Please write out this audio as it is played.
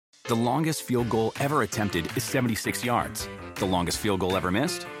The longest field goal ever attempted is 76 yards. The longest field goal ever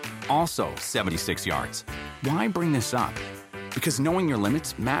missed? Also 76 yards. Why bring this up? Because knowing your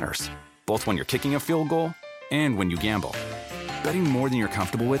limits matters, both when you're kicking a field goal and when you gamble. Betting more than you're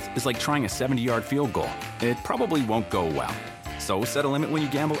comfortable with is like trying a 70-yard field goal. It probably won't go well. So set a limit when you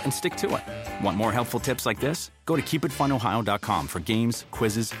gamble and stick to it. Want more helpful tips like this? Go to keepitfunohio.com for games,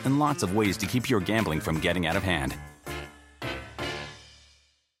 quizzes, and lots of ways to keep your gambling from getting out of hand.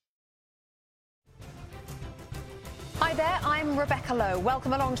 Hi there, I'm Rebecca Lowe.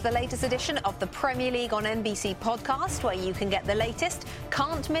 Welcome along to the latest edition of the Premier League on NBC podcast, where you can get the latest,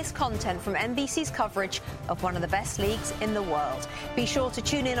 can't-miss content from NBC's coverage of one of the best leagues in the world. Be sure to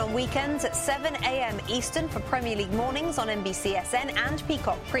tune in on weekends at 7 a.m. Eastern for Premier League mornings on NBCSN and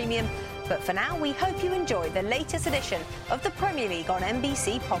Peacock Premium. But for now, we hope you enjoy the latest edition of the Premier League on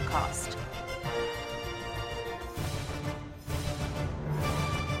NBC podcast.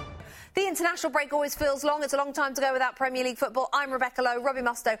 The international break always feels long. It's a long time to go without Premier League football. I'm Rebecca Lowe, Robbie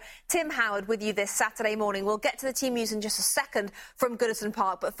Mustoe, Tim Howard with you this Saturday morning. We'll get to the team news in just a second from Goodison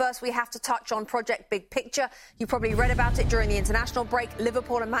Park. But first, we have to touch on Project Big Picture. You probably read about it during the international break.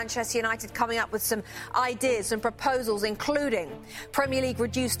 Liverpool and Manchester United coming up with some ideas and proposals, including Premier League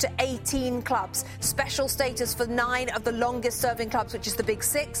reduced to 18 clubs, special status for 9 of the longest-serving clubs, which is the Big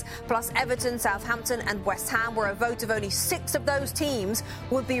Six, plus Everton, Southampton and West Ham, where a vote of only 6 of those teams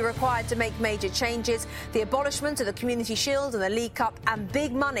would be required to make major changes, the abolishment of the Community Shield and the League Cup, and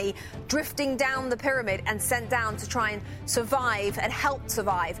big money drifting down the pyramid and sent down to try and survive and help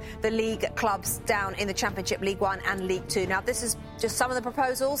survive the league clubs down in the Championship, League One and League Two. Now, this is just some of the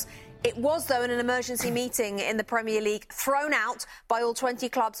proposals. It was, though, in an emergency meeting in the Premier League, thrown out by all 20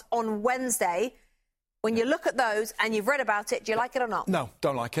 clubs on Wednesday. When you look at those and you've read about it, do you like it or not? No,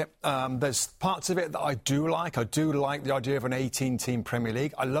 don't like it. There's parts of it that I do like. I do like the idea of an 18-team Premier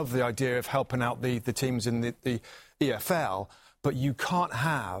League. I love the idea of helping out the teams in the EFL. But you can't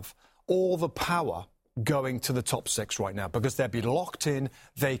have all the power going to the top 6 right now because they'll be locked in.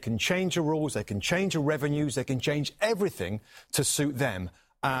 They can change the rules. They can change the revenues. They can change everything to suit them.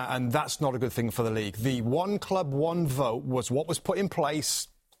 And that's not a good thing for the league. The one club, one vote was what was put in place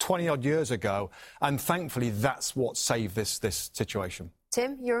 20-odd years ago, and thankfully that's what saved this situation.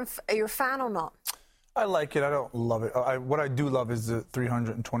 Tim, are you a fan or not? I like it. I don't love it. What I do love is the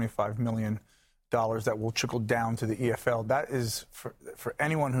 $325 million that will trickle down to the EFL. That is, for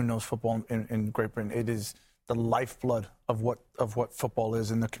anyone who knows football in Great Britain, it is the lifeblood of what football is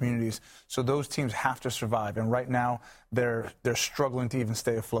in the communities. So those teams have to survive, and right now they're struggling to even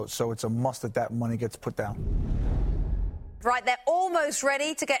stay afloat. So it's a must that money gets put down. Right, they're almost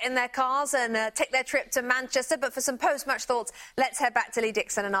ready to get in their cars and take their trip to Manchester. But for some post-match thoughts, let's head back to Lee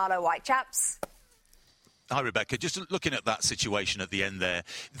Dixon and Arlo White. Chaps. Hi, Rebecca. Just looking at that situation at the end there,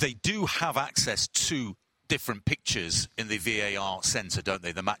 they do have access to different pictures in the VAR centre, don't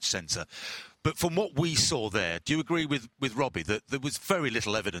they, the match centre? But from what we saw there, do you agree with Robbie that there was very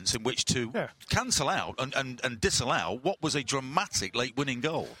little evidence in which to cancel out and disallow what was a dramatic late-winning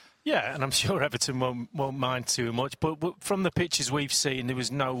goal? Yeah, and I'm sure Everton won't mind too much. But from the pictures we've seen, there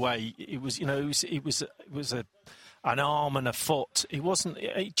was no way it was. You know, it was an arm and a foot. It wasn't.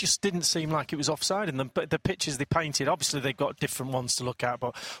 It just didn't seem like it was offside in them. But the pictures they painted, obviously they've got different ones to look at.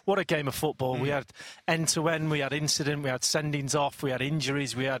 But what a game of football! We had end to end. We had incident. We had sendings off. We had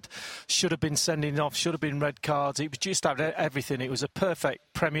injuries. We had should have been sending off. Should have been red cards. It was just everything. It was a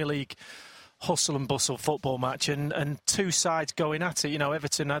perfect Premier League hustle and bustle football match, and two sides going at it. You know,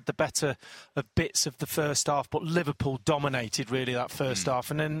 Everton had the better of bits of the first half, but Liverpool dominated really that first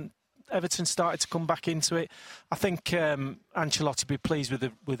half, and then Everton started to come back into it. I think Ancelotti will be pleased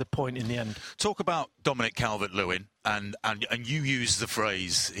with the point in the end. Talk about Dominic Calvert-Lewin, and you use the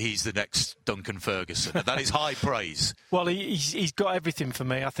phrase, he's the next Duncan Ferguson. That is high praise. Well, he's got everything for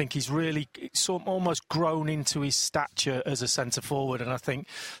me. I think he's really almost grown into his stature as a centre-forward, and I think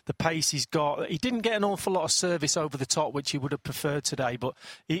the pace he's got, he didn't get an awful lot of service over the top, which he would have preferred today, but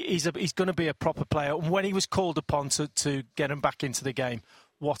he's going to be a proper player. And when he was called upon to get him back into the game,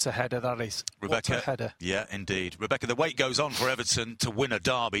 what a header that is. Rebecca, what a header. Yeah, indeed. Rebecca, the wait goes on for Everton to win a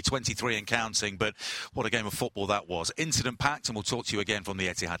derby, 23 and counting, but what a game of football that was. Incident-packed, and we'll talk to you again from the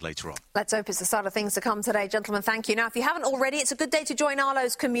Etihad later on. Let's hope it's the start of things to come today, gentlemen. Thank you. Now, if you haven't already, it's a good day to join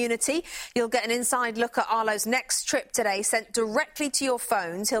Arlo's community. You'll get an inside look at Arlo's next trip today, sent directly to your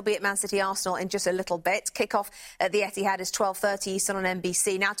phones. He'll be at Man City Arsenal in just a little bit. Kick-off at the Etihad is 12:30 Eastern on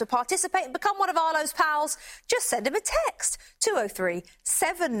NBC. Now, to participate and become one of Arlo's pals, just send him a text,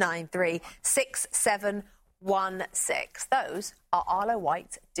 203-793-6716. Those are Arlo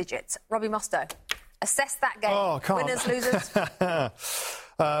White's digits. Robbie Mustoe. Assess that game. Oh, can't. Winners, losers.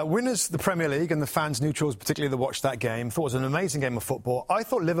 Winners, the Premier League, and the fans, neutrals, particularly that watched that game, thought it was an amazing game of football. I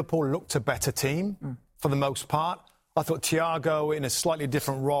thought Liverpool looked a better team for the most part. I thought Thiago, in a slightly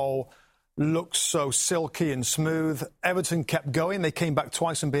different role, looked so silky and smooth. Everton kept going. They came back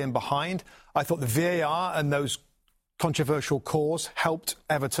twice and being behind. I thought the VAR and those controversial calls helped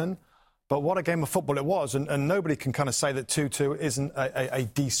Everton. But what a game of football it was. And nobody can kind of say that 2-2 isn't a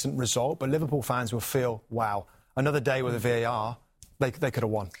decent result. But Liverpool fans will feel, wow, another day with the VAR. They could have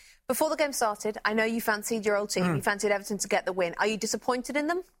won. Before the game started, I know you fancied your old team. You fancied Everton to get the win. Are you disappointed in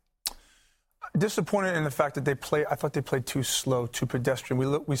them? Disappointed in the fact that I thought they played too slow, too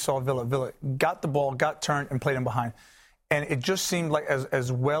pedestrian. We saw Villa. Villa got the ball, got turned, and played in behind. And it just seemed like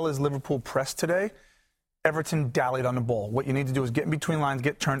as well as Liverpool pressed today, Everton dallied on the ball. What you need to do is get in between lines,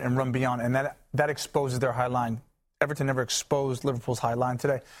 get turned, and run beyond. And that exposes their high line. Everton never exposed Liverpool's high line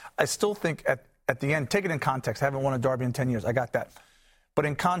today. I still think at the end, take it in context. I haven't won a derby in 10 years. I got that. But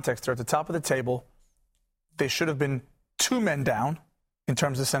in context, they're at the top of the table. They should have been 2 men down in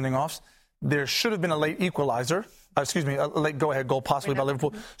terms of sending offs. There should have been a late equalizer. A late go-ahead goal possibly by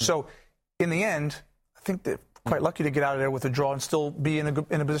Liverpool. So in the end, I think they're quite lucky to get out of there with a draw and still be in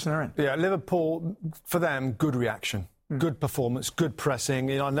a position they're in. Yeah, Liverpool, for them, good reaction, good performance, good pressing.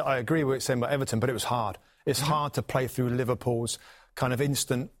 You know, I agree with what you're saying about Everton, but it was hard. It's hard to play through Liverpool's kind of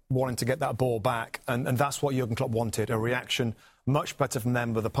instant wanting to get that ball back, and that's what Jurgen Klopp wanted, a reaction much better from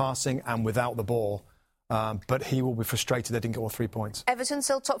them with the passing and without the ball. But he will be frustrated they didn't get all 3 points. Everton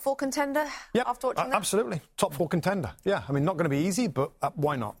still top 4 contender after watching that? Absolutely. Top 4 contender. Yeah, I mean, not going to be easy, but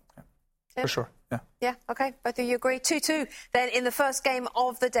why not? Yeah. For sure, yeah. Yeah, OK. Both of you agree. 2-2 then in the first game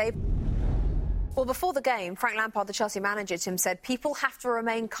of the day. Well, before the game, Frank Lampard, the Chelsea manager, Tim, said people have to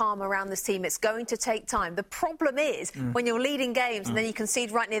remain calm around this team. It's going to take time. The problem is when you're leading games and then you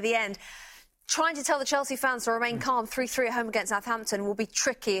concede right near the end, trying to tell the Chelsea fans to remain calm 3-3 at home against Southampton will be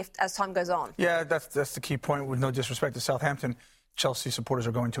tricky as time goes on. Yeah, that's the key point. With no disrespect to Southampton, Chelsea supporters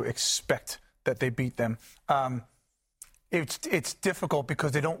are going to expect that they beat them. It's difficult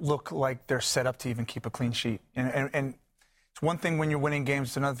because they don't look like they're set up to even keep a clean sheet. And it's one thing when you're winning games,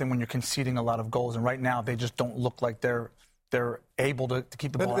 it's another thing when you're conceding a lot of goals. And right now, they just don't look like they're able to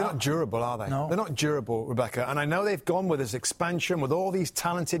keep the ball out. They're not durable, are they? No. They're not durable, Rebecca. And I know they've gone with this expansion, with all these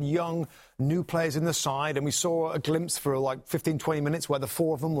talented, young, new players in the side. And we saw a glimpse for like 15, 20 minutes where the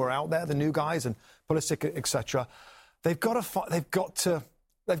 4 of them were out there, the new guys, and Pulisic, etc. They've got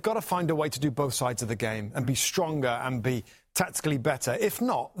to find a way to do both sides of the game and be stronger and be tactically better. If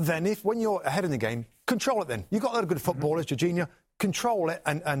not, then when you're ahead in the game, control it then. You've got a lot of good footballers, Jorginho. Control it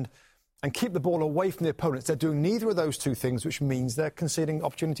and keep the ball away from the opponents. They're doing neither of those two things, which means they're conceding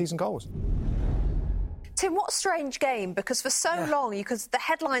opportunities and goals. Tim, what a strange game, because for so long, because the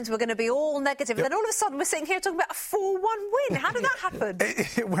headlines were going to be all negative, and then all of a sudden we're sitting here talking about a 4-1 win. How did that happen?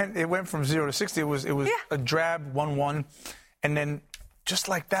 It went from 0 to 60. It was a drab 1-1, and then just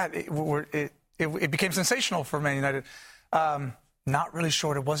like that, it became sensational for Man United. Not really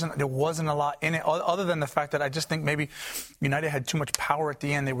sure. There wasn't a lot in it, other than the fact that I just think maybe United had too much power at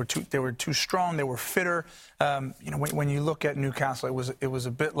the end. They were too strong. They were fitter. When you look at Newcastle, it was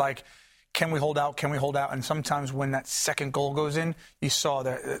a bit like, can we hold out? Can we hold out? And sometimes when that second goal goes in, you saw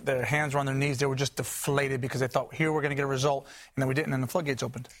their hands were on their knees. They were just deflated because they thought, here we're going to get a result, and then we didn't, and the floodgates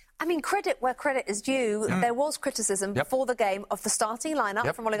opened. I mean, credit where credit is due. There was criticism before the game of the starting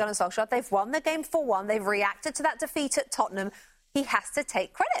lineup from Ole Gunnar Solskjaer. They've won the game 4-1. They've reacted to that defeat at Tottenham. He has to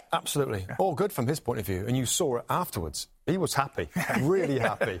take credit. Absolutely. Yeah. All good from his point of view. And you saw it afterwards. He was happy, really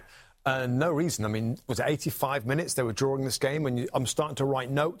happy. No reason. I mean, was it 85 minutes they were drawing this game? And I'm starting to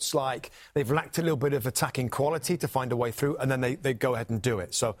write notes like they've lacked a little bit of attacking quality to find a way through, and then they go ahead and do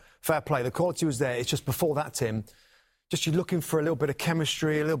it. So, fair play. The quality was there. It's just before that, Tim, just you're looking for a little bit of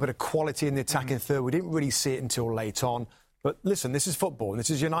chemistry, a little bit of quality in the attacking third. We didn't really see it until late on. But listen, this is football. This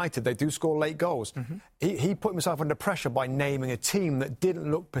is United. They do score late goals. He put himself under pressure by naming a team that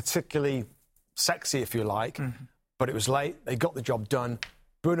didn't look particularly sexy, if you like. But it was late. They got the job done.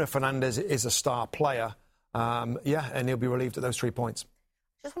 Bruno Fernandes is a star player. And he'll be relieved at those 3 points.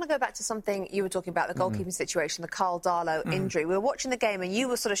 I just want to go back to something you were talking about, the goalkeeping situation, the Karl Darlow injury. We were watching the game and you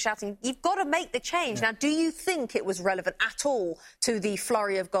were sort of shouting, you've got to make the change. Now, do you think it was relevant at all to the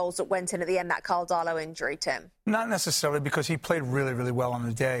flurry of goals that went in at the end, that Karl Darlow injury, Tim? Not necessarily, because he played really, really well on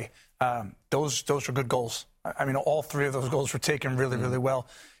the day. Those were good goals. I mean, all 3 of those goals were taken really, really well.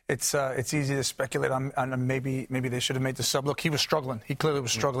 it's easy to speculate on maybe they should have made the sub. Look, he was struggling. He clearly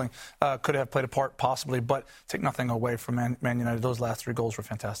was struggling. Could have played a part possibly, but take nothing away from Man United. Those last 3 goals were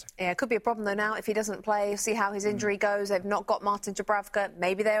fantastic. Yeah, it could be a problem though now if he doesn't play. See how his injury goes. They've not got Martin Dubravka.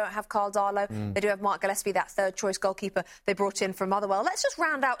 Maybe they don't have Carl Darlow. They do have Mark Gillespie, that third choice goalkeeper they brought in from Motherwell. Let's just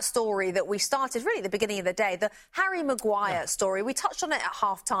round out a story that we started really at the beginning of the day, the Harry Maguire story. We touched on it at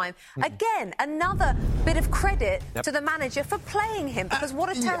half-time. Again, another bit of credit to the manager for playing him, because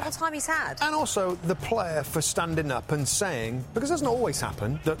what a terrible time he's had. And also the player for standing up and saying, because it doesn't always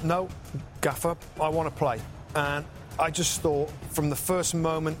happen, that no, Gaffer, I want to play. And I just thought from the first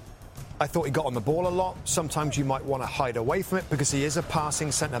moment, I thought he got on the ball a lot. Sometimes you might want to hide away from it because he is a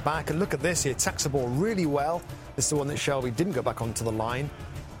passing centre-back. And look at this, he attacks the ball really well. This is the one that Shelby didn't go back onto the line.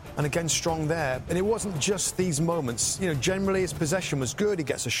 And again, strong there. And it wasn't just these moments. You know, generally his possession was good. He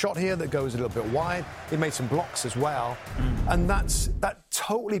gets a shot here that goes a little bit wide. He made some blocks as well. And that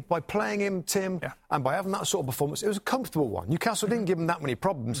totally, by playing him, Tim, and by having that sort of performance, it was a comfortable one. Newcastle didn't give him that many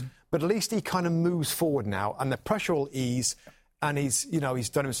problems, but at least he kind of moves forward now and the pressure will ease. And he's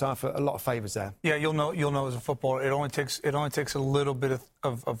done himself a lot of favours there. Yeah, you'll know as a footballer, it only takes a little bit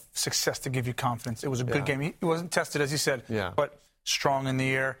of success to give you confidence. It was a good game. He wasn't tested, as you said, but strong in the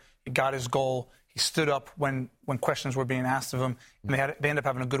air. He got his goal. He stood up when questions were being asked of him, and they end up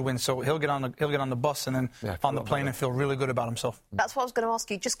having a good win. So he'll get on the bus and then on the plane and feel really good about himself. That's what I was going to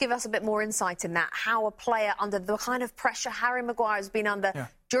ask you. Just give us a bit more insight in that. How a player under the kind of pressure Harry Maguire has been under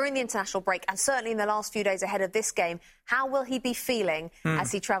during the international break, and certainly in the last few days ahead of this game, how will he be feeling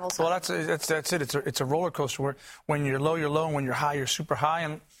as he travels home? Well, that's it. It's a roller coaster where when you're low, and when you're high, you're super high,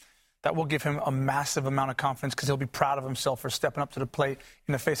 and that will give him a massive amount of confidence because he'll be proud of himself for stepping up to the plate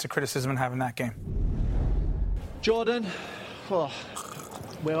in the face of criticism and having that game. Jordan,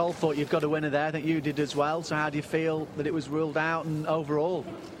 we all thought you've got a winner there. I think you did as well. So how do you feel that it was ruled out and overall?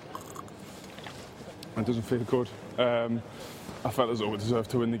 It doesn't feel good. I felt as though we deserved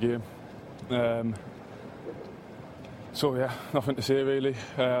to win the game. So, yeah, nothing to say really.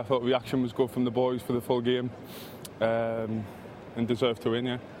 I thought the reaction was good from the boys for the full game and deserved to win,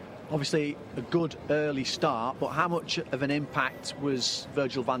 yeah. Obviously, a good early start, but how much of an impact was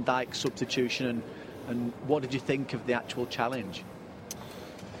Virgil van Dijk's substitution and what did you think of the actual challenge?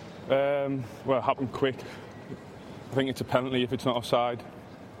 Well, it happened quick. I think it's a penalty if it's not offside.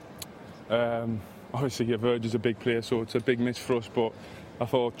 Obviously, Virgil's a big player, so it's a big miss for us, but I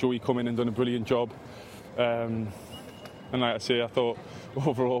thought Joey come in and done a brilliant job. And like I say, I thought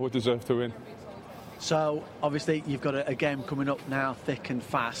overall we deserved to win. So, obviously, you've got a game coming up now, thick and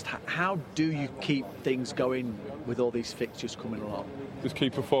fast. How do you keep things going with all these fixtures coming along? Just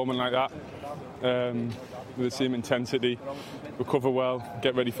keep performing like that, with the same intensity, recover well,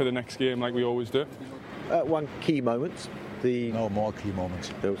 get ready for the next game like we always do. One key moment. No more key moments.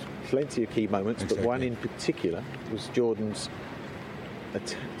 There was plenty of key moments, exactly. But one in particular was Jordan's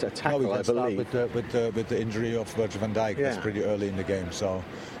tackle, I believe. With the injury of Virgil van Dijk. It's pretty early in the game, so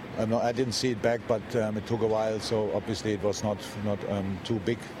I didn't see it back, but it took a while. So obviously it was not too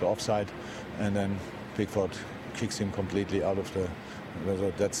big, the offside, and then Pickford kicks him completely out of the.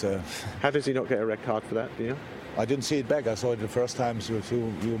 That's. How does he not get a red card for that? Do you know? I didn't see it back. I saw it the first time. So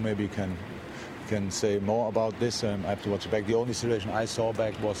you maybe can say more about this. I have to watch it back. The only situation I saw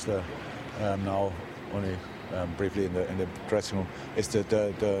back was the now only briefly in the dressing room is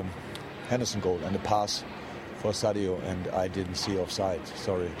the Henderson goal and the pass for Sadio, and I didn't see offside.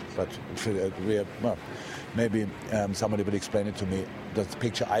 Sorry, but maybe somebody will explain it to me. The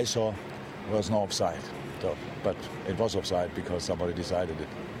picture I saw was no offside, but it was offside because somebody decided it.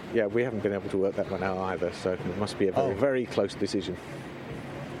 Yeah, we haven't been able to work that one out either, so it must be a very, very close decision.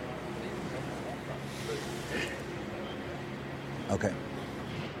 Okay.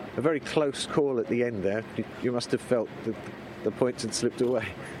 A very close call at the end there. You must have felt that the points had slipped away.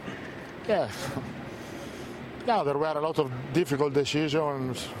 Yeah, there were a lot of difficult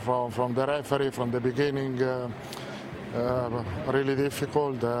decisions from the referee from the beginning. Really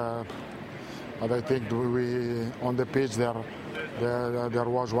difficult. But I think we on the pitch there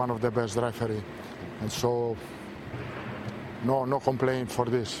was one of the best referee, and so no complaint for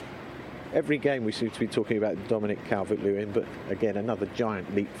this. Every game we seem to be talking about Dominic Calvert-Lewin, but again another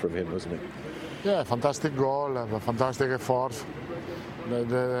giant leap from him, wasn't it? Yeah, fantastic goal, a fantastic effort.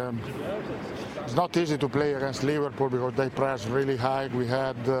 It's not easy to play against Liverpool because they press really high.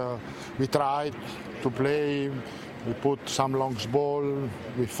 We tried to play. We put some long ball,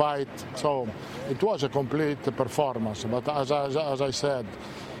 we fight, so it was a complete performance. But as I said,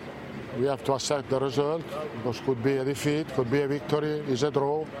 we have to accept the result because could be a defeat, could be a victory, is a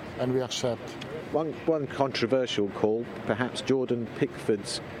draw, and we accept. one controversial call, perhaps Jordan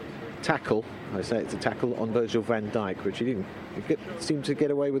Pickford's tackle. I say it's a tackle on Virgil van Dijk, which he didn't seem to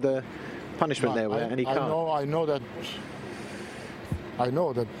get away with a punishment there, and he can't. I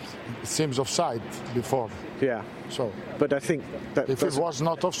know that it seems offside before. Yeah. So, but I think that if it was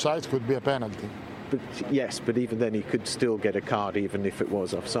not offside, it could be a penalty. But yes, but even then he could still get a card, even if it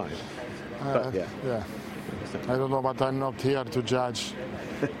was offside. But yeah. I don't know, but I'm not here to judge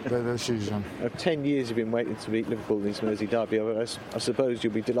the decision. 10 years you've been waiting to beat Liverpool in this Mersey derby. I suppose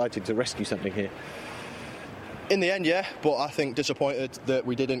you'll be delighted to rescue something here. In the end, yeah, but I think disappointed that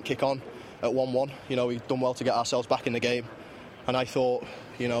we didn't kick on at 1-1. You know, we've done well to get ourselves back in the game. And I thought,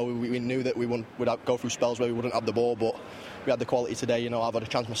 you know, we knew that we would go through spells where we wouldn't have the ball, but we had the quality today. You know, I've had a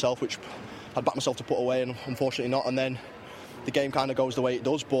chance myself, which I'd backed myself to put away, and unfortunately not. And then the game kind of goes the way it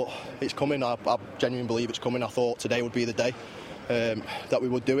does, but it's coming. I genuinely believe it's coming. I thought today would be the day that we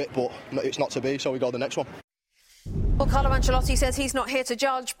would do it, but it's not to be, so we go the next one. Well, Carlo Ancelotti says he's not here to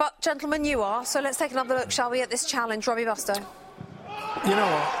judge, but gentlemen, you are. So let's take another look, shall we, at this challenge. Robbie Mustoe. You know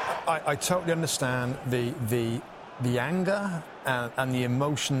what? I totally understand the anger and the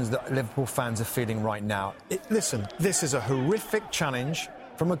emotions that Liverpool fans are feeling right now. Listen, this is a horrific challenge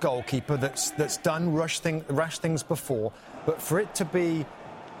from a goalkeeper that's done rash things before, but for it to be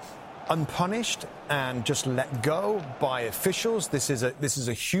unpunished and just let go by officials, this is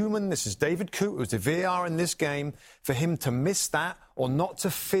a human. This is David Coote, who's the VAR in this game. For him to miss that or not to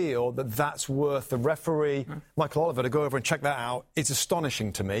feel that that's worth the referee, Michael Oliver, to go over and check that out, it's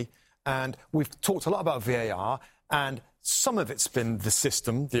astonishing to me. And we've talked a lot about VAR, and some of it's been the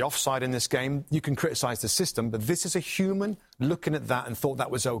system, the offside in this game. You can criticise the system, but this is a human looking at that and thought that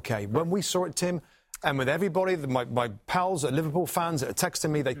was OK. When we saw it, Tim, and with everybody, my pals at Liverpool fans that are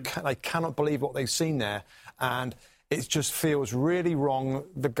texting me, they cannot believe what they've seen there. And it just feels really wrong.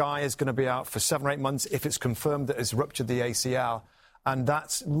 The guy is going to be out for 7 or 8 months if it's confirmed that it's ruptured the ACL. And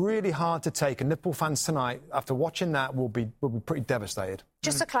that's really hard to take. And Liverpool fans tonight, after watching that, will be pretty devastated.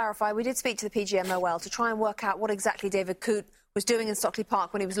 Just to clarify, we did speak to the PGMOL to try and work out what exactly David Coote was doing in Stockley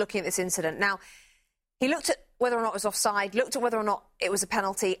Park when he was looking at this incident. Now, he looked at whether or not it was offside, looked at whether or not it was a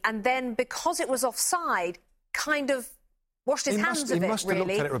penalty, and then, because it was offside, kind of washed his hands of it, really. He must have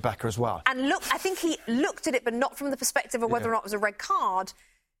looked at it, Rebecca, as well. And I think he looked at it, but not from the perspective of whether or not it was a red card.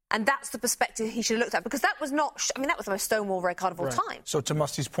 And that's the perspective he should have looked at, because that was not... I mean, that was the most Stonewall red card of all time. So to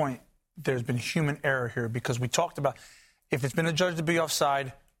Musty's point, there's been human error here, because we talked about if it's been adjudged to be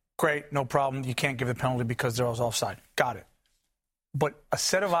offside, great, no problem. You can't give the penalty because there was offside. Got it. But a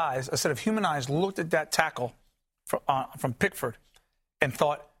set of human eyes looked at that tackle from Pickford and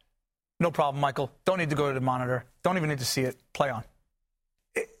thought, no problem, Michael. Don't need to go to the monitor. Don't even need to see it. Play on.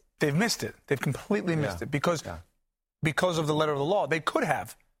 They've missed it. They've completely missed it because of the letter of the law. They could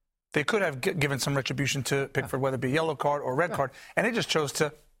have given some retribution to Pickford, whether it be a yellow card or a red card, and they just chose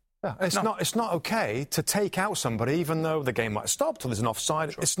to. Yeah, it's not okay to take out somebody, even though the game might have stopped or there's an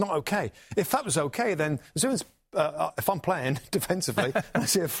offside. Sure. It's not okay. If that was okay, then as soon as if I'm playing defensively and I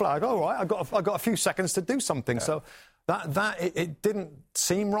see a flag, all right, I got a few seconds to do something. Yeah. So it didn't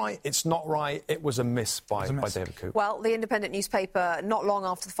seem right. It's not right. It was a miss by David Coote. Well, the Independent newspaper, not long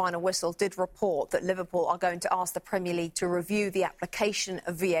after the final whistle, did report that Liverpool are going to ask the Premier League to review the application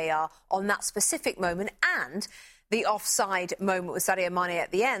of VAR on that specific moment and the offside moment with Sadio Mane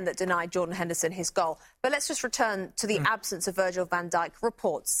at the end that denied Jordan Henderson his goal. But let's just return to the absence of Virgil van Dijk.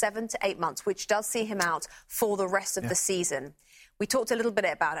 Reports 7 to 8 months, which does see him out for the rest of the season. We talked a little bit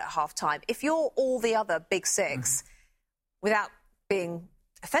about it at half-time. If you're all the other big six, without being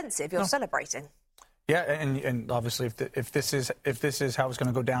offensive, you're celebrating. Yeah, and obviously, if this is how it's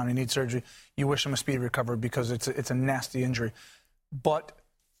going to go down, he needs surgery. You wish him a speedy recovery, because it's a nasty injury. But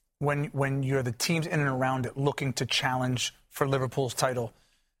when you're the teams in and around it looking to challenge for Liverpool's title,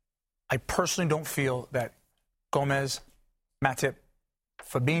 I personally don't feel that Gomez, Matip,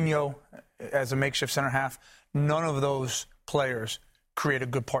 Fabinho as a makeshift centre half, none of those players create a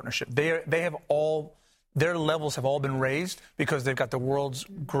good partnership. They have all. Their levels have all been raised because they've got the world's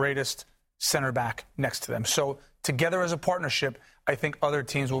greatest centre back next to them. So together as a partnership, I think other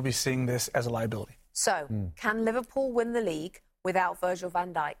teams will be seeing this as a liability. So can Liverpool win the league without Virgil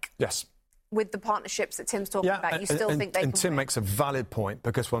van Dijk? Yes. With the partnersperts that Tim's talking about, you still think they can? And Tim makes a valid point,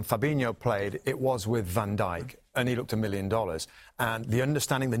 because when Fabinho played, it was with Van Dijk, and he looked $1 million. And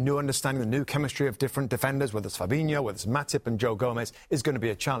the new chemistry of different defenders, whether it's Fabinho, whether it's Matip and Joe Gomez, is going to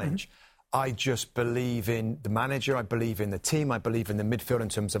be a challenge. I just believe in the manager, I believe in the team, I believe in the midfield in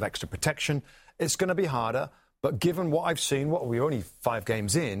terms of extra protection. It's going to be harder, but given what I've seen, we're only 5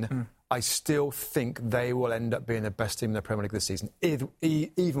 games in, I still think they will end up being the best team in the Premier League this season,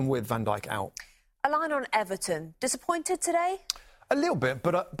 even with Van Dijk out. A line on Everton. Disappointed today? A little bit,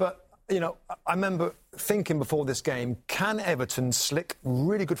 but you know, I remember thinking before this game, can Everton, slick,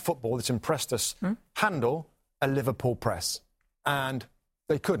 really good football that's impressed us, handle a Liverpool press? And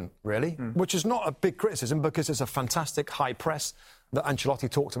they couldn't, really, which is not a big criticism because it's a fantastic high press that Ancelotti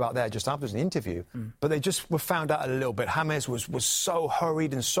talked about there just after the interview. But they just were found out a little bit. James was so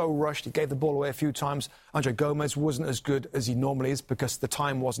hurried and so rushed. He gave the ball away a few times. Andre Gomez wasn't as good as he normally is because the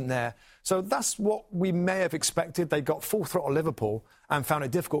time wasn't there. So that's what we may have expected. They got full throttle Liverpool and found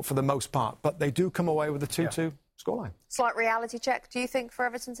it difficult for the most part. But they do come away with a 2-2 scoreline. Slight reality check, do you think, for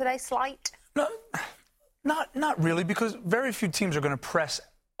Everton today? Slight? No, not really, because very few teams are going to press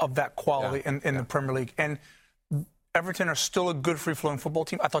of that quality in the Premier League. And Everton are still a good free-flowing football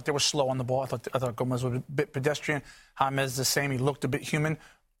team. I thought they were slow on the ball. I thought Gomez was a bit pedestrian. James the same. He looked a bit human.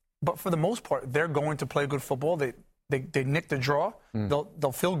 But for the most part, they're going to play good football. They nicked the draw.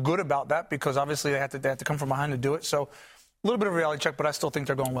 They'll feel good about that because obviously they had to come from behind to do it. So a little bit of a reality check, but I still think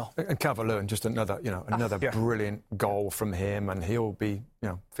they're going well. And Calvert-Lewin, just another brilliant goal from him, and he'll be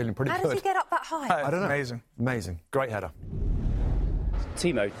feeling pretty good. How does he get up that high? I don't know. Amazing. Great header.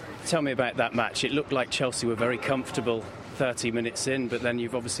 Timo, tell me about that match. It looked like Chelsea were very comfortable 30 minutes in, but then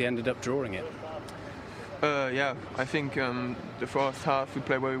you've obviously ended up drawing it. I think the first half we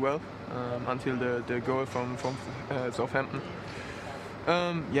played very well until the goal from Southampton.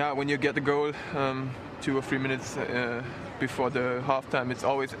 When you get the goal 2 or 3 minutes before the halftime, it's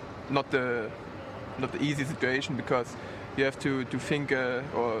always not the easy situation because you have to think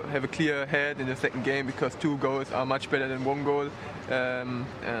or have a clear head in the second game because 2 goals are much better than 1 goal.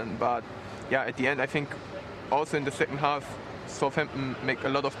 But at the end, I think also in the second half, Southampton make a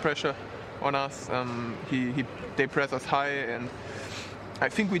lot of pressure on us. They press us high, and I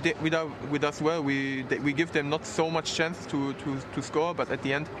think we did with us well. We give them not so much chance to score, but at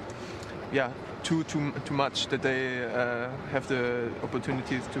the end, too much that they have the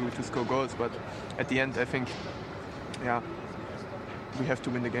opportunities to score goals. But at the end, I think, we have to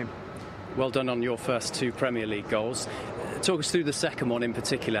win the game. Well done on your first 2 Premier League goals. Talk us through the second one in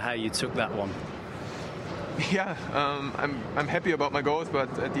particular, how you took that one. I'm happy about my goals,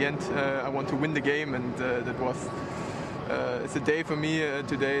 but at the end I want to win the game, and that was it's a day for me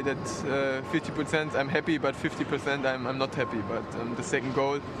today that 50% I'm happy, but 50% I'm not happy. But the second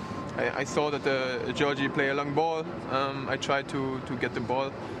goal, I saw that Georgie play a long ball. I tried to get the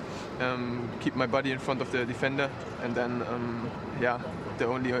ball, keep my body in front of the defender, and then the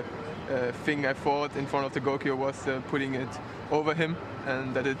only thing I thought in front of the goalkeeper was putting it over him,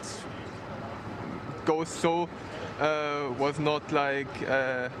 and that it goes so was not like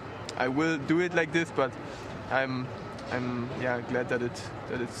I will do it like this, but I'm glad that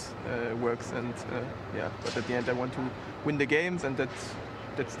it works, and but at the end I want to win the games, and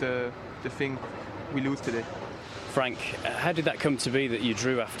that's the thing we lose today. Frank, how did that come to be that you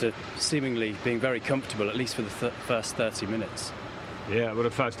drew after seemingly being very comfortable, at least for the first 30 minutes? Yeah, well, the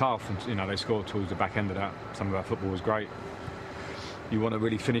first half, they scored towards the back end of that. Some of our football was great. You want to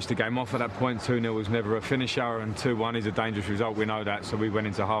really finish the game off at that point. 2-0 was never a finisher, and 2-1 is a dangerous result. We know that, so we went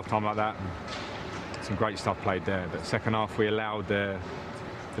into half-time like that. And some great stuff played there. But second half, we allowed the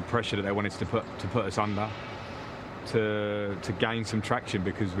pressure that they wanted to put us under to gain some traction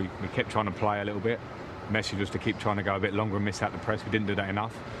because we kept trying to play a little bit. The message was to keep trying to go a bit longer and miss out the press. We didn't do that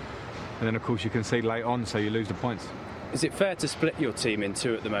enough. And then, of course, you concede late on, so you lose the points. Is it fair to split your team in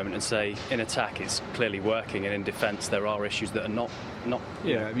 2 at the moment and say in attack it's clearly working and in defence there are issues that are not?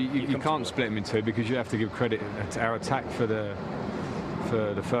 You can't split them in 2 because you have to give credit to our attack for the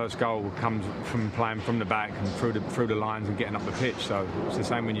first goal comes from playing from the back and through the lines and getting up the pitch. So it's the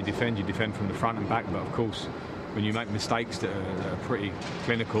same when you defend from the front and back. But of course, when you make mistakes that are pretty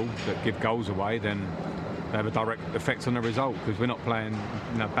clinical that give goals away, then they have a direct effect on the result because we're not playing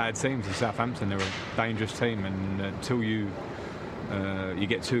bad teams in Southampton. They're a dangerous team, and until you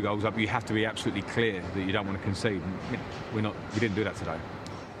get 2 goals up, you have to be absolutely clear that you don't want to concede. We didn't do that today.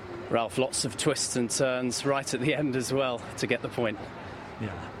 Ralph, lots of twists and turns right at the end as well to get the point. Yeah,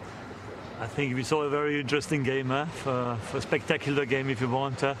 I think we saw a very interesting game, for a spectacular game if you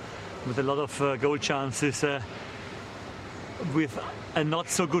want, with a lot of goal chances. With a not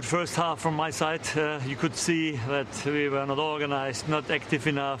so good first half from my side. You could see that we were not organized, not active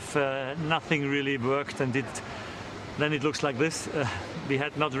enough, nothing really worked, and then it looks like this. We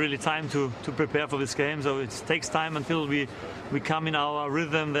had not really time to prepare for this game, so it takes time until we come in our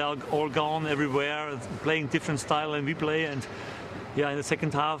rhythm. They are all gone everywhere, playing different style than we play, and in the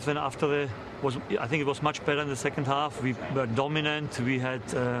second half and after I think it was much better in the second half. We were dominant. We had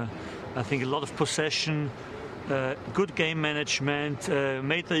I think a lot of possession. good game management,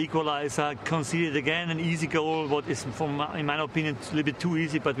 made the equalizer, conceded again an easy goal, what is, in my opinion, a little bit too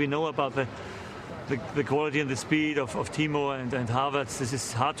easy, but we know about the quality and the speed of Timo and Havertz. This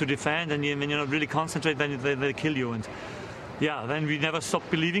is hard to defend, and when you're not really concentrate, then they kill you. And yeah, then we never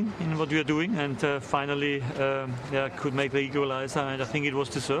stopped believing in what we are doing, and finally could make the equalizer, and I think it was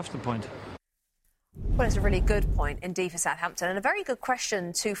deserved, the point. Well, it's a really good point indeed for Southampton, and a very good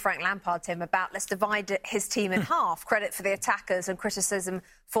question to Frank Lampard, Tim, about let's divide his team in half, credit for the attackers and criticism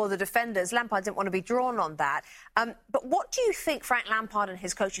for the defenders. Lampard didn't want to be drawn on that. But what do you think Frank Lampard and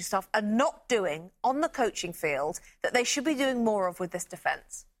his coaching staff are not doing on the coaching field that they should be doing more of with this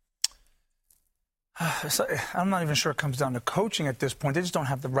defence? I'm not even sure it comes down to coaching at this point. They just don't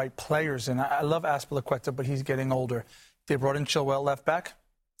have the right players. And I love Azpilicueta, but he's getting older. They brought in Chilwell left back.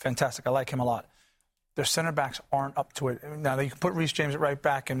 Fantastic. I like him a lot. Their centre backs aren't up to it. Now, you can put Reece James at right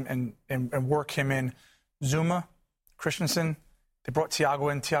back and work him in. Zuma, Christensen, they brought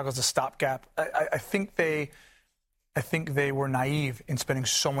Thiago in. Thiago's a stopgap. I think they were naive in spending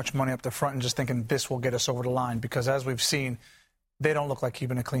so much money up the front and just thinking this will get us over the line, because as we've seen, they don't look like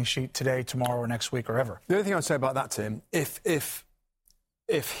keeping a clean sheet today, tomorrow, or next week, or ever. The only thing I'd say about that, Tim,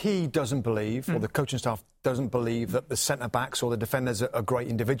 if he doesn't believe, or the coaching staff doesn't believe that the centre-backs or the defenders are great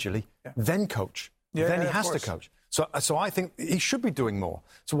individually, then coach. Then he has to coach. So I think he should be doing more.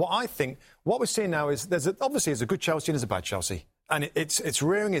 So what we're seeing now is obviously there's a good Chelsea and there's a bad Chelsea. And it's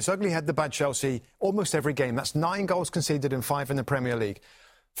rearing its ugly head, the bad Chelsea, almost every game. That's 9 goals conceded and 5 in the Premier League.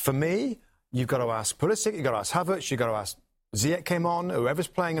 For me, you've got to ask Pulisic, you've got to ask Havertz, you've got to ask Ziyech came on, whoever's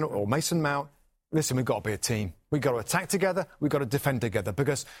playing, or Mason Mount. Listen, we've got to be a team. We've got to attack together. We've got to defend together,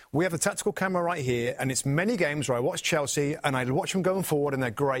 because we have the tactical camera right here, and it's many games where I watch Chelsea and I watch them going forward and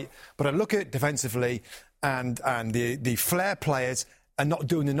they're great, but I look at it defensively and the flair players are not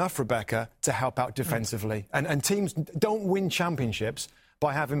doing enough, Rebecca, to help out defensively. And teams don't win championships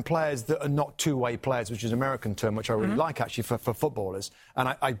by having players that are not two-way players, which is an American term, which I really like, actually, for footballers.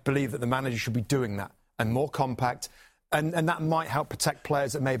 And I believe that the manager should be doing that, and more compact. And that might help protect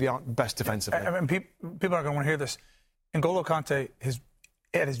players that maybe aren't best defensively. And people are going to want to hear this. N'Golo Kante is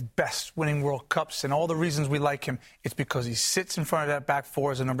at his best, winning World Cups, and all the reasons we like him, it's because he sits in front of that back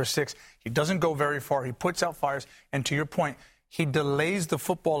four as a number 6. He doesn't go very far. He puts out fires. And to your point, he delays the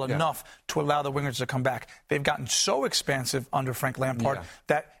football enough to allow the wingers to come back. They've gotten so expansive under Frank Lampard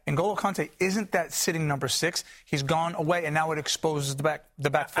that N'Golo Kante isn't that sitting number 6. He's gone away, and now it exposes the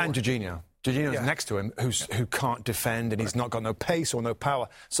back four. And Jorginho. Jorginho's next to him, who can't defend, and he's not got no pace or no power.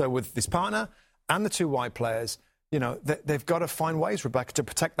 So with this partner and the 2 wide players, you know, they've got to find ways, Rebecca, to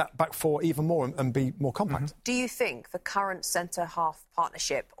protect that back four even more and be more compact. Do you think the current centre-half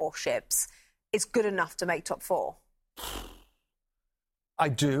partnership or ships is good enough to make top 4? I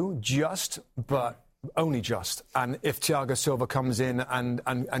do, but only just. And if Thiago Silva comes in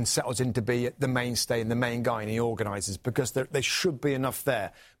and settles in to be the mainstay and the main guy and he organises, because there should be enough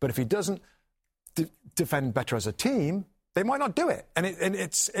there. But if he doesn't defend better as a team, they might not do it. And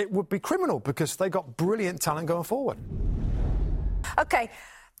it would be criminal, because they got brilliant talent going forward. OK.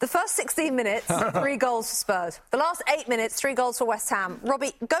 The first 16 minutes, 3 goals for Spurs. The last 8 minutes, 3 goals for West Ham.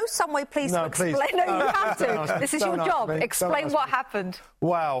 Robbie, go some way, please, to explain. Please. No, you have to. This is your job. Explain what happened.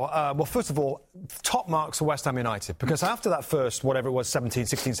 Wow. Well, first of all, top marks for West Ham United, because after that first, whatever it was, 16,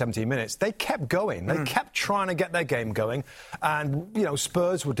 17 minutes, they kept going. They kept trying to get their game going. And, you know,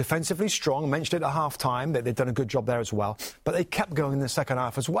 Spurs were defensively strong. Mentioned it at half-time. They'd done a good job there as well. But they kept going in the second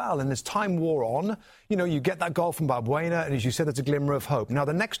half as well. And as time wore on, you know, you get that goal from Balbuena, and as you said, there's a glimmer of hope. Now,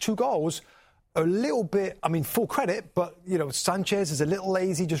 the next 2 goals, a little bit, I mean, full credit, but, you know, Sanchez is a little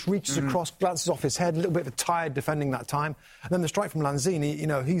lazy, just reaches across, glances off his head, a little bit of tired defending that time. And then the strike from Lanzini, you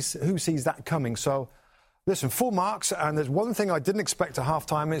know, who sees that coming? So, listen, full marks, and there's one thing I didn't expect at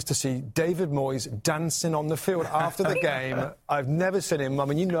half-time is to see David Moyes dancing on the field after the game. I've never seen him, I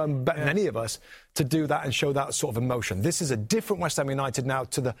mean, you know him better than any of us, to do that and show that sort of emotion. This is a different West Ham United now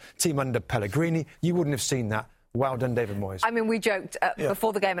to the team under Pellegrini. You wouldn't have seen that. Well done, David Moyes. I mean, we joked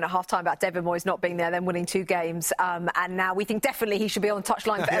before the game and at half-time about David Moyes not being there, then winning 2 games, and now we think definitely he should be on the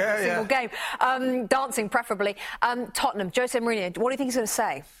touchline for every single game. Dancing, preferably. Tottenham, Jose Mourinho, what do you think he's going to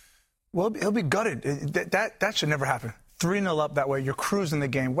say? Well, he'll be gutted. That should never happen. 3-0 up that way, you're cruising the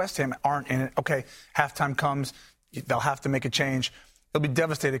game. West Ham aren't in it. OK, halftime comes, they'll have to make a change. He'll be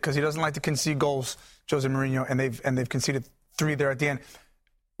devastated because he doesn't like to concede goals, Jose Mourinho, and they've conceded 3 there at the end.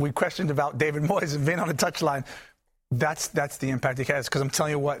 We questioned about David Moyes being on the touchline. That's the impact he has, because I'm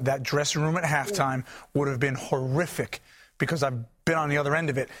telling you what, that dressing room at halftime would have been horrific, because I've been on the other end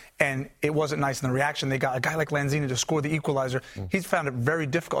of it, and it wasn't nice in the reaction they got. A guy like Lanzini to score the equalizer, he's found it very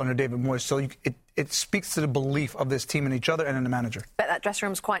difficult under David Moyes. So it speaks to the belief of this team in each other and in the manager. Bet that dressing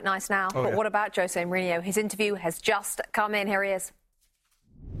room's quite nice now. Oh, but yeah. what about Jose Mourinho? His interview has just come in. Here he is.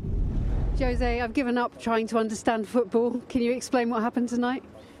 Jose, I've given up trying to understand football. Can you explain what happened tonight?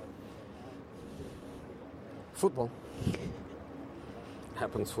 Football.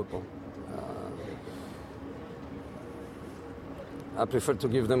 Happens football. I prefer to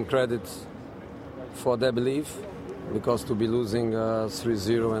give them credit for their belief, because to be losing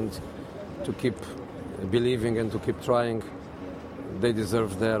 3-0 and to keep believing and to keep trying, they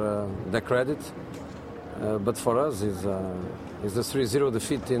deserve their credit. But for us, is the 3-0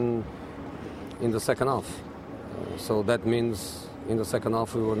 defeat in the second half. So that means in the second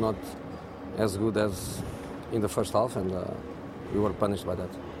half we were not as good as in the first half, and we were punished by that.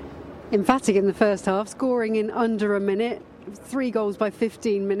 Emphatic in the first half, scoring in under a minute, 3 goals by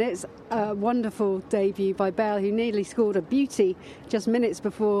 15 minutes. A wonderful debut by Bale, who nearly scored a beauty just minutes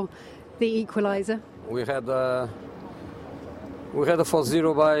before the equaliser. We had a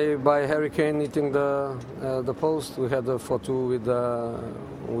 4-0 by Harry Kane hitting the post. We had a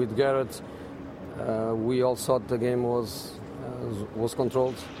 4-2 with Gareth. We all thought the game was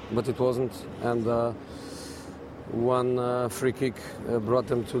controlled, but it wasn't. And one free kick brought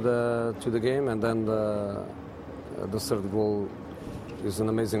them to the game, and then the third goal is an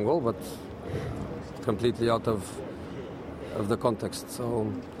amazing goal, but completely out of the context.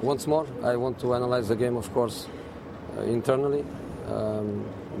 So once more, I want to analyze the game, of course, internally.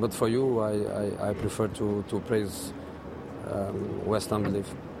 But for you, I prefer to praise West Ham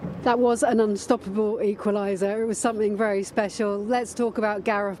belief. That was an unstoppable equaliser. It was something very special. Let's talk about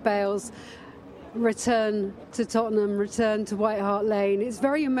Gareth Bale's return to Tottenham, return to White Hart Lane. It's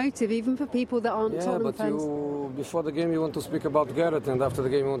very emotive, even for people that aren't Tottenham fans. Before the game you want to speak about Gareth, and after the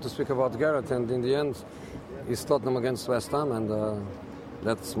game you want to speak about Gareth, and in the end it's Tottenham against West Ham, and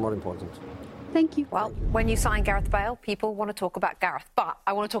that's more important. Thank you. Well, when you sign Gareth Bale, people want to talk about Gareth. But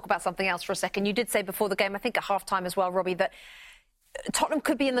I want to talk about something else for a second. You did say before the game, I think at half-time as well, Robbie, that Tottenham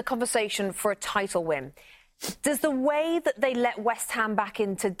could be in the conversation for a title win. Does the way that they let West Ham back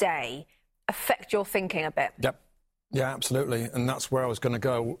in today affect your thinking a bit? Yep. Yeah, absolutely. And that's where I was going to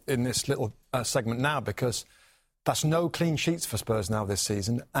go in this little segment now, because that's no clean sheets for Spurs now this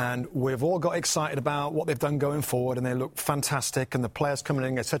season. And we've all got excited about what they've done going forward, and they look fantastic, and the players coming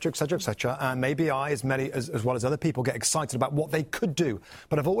in, etc., etc., etc. And maybe I, as well as other people, get excited about what they could do.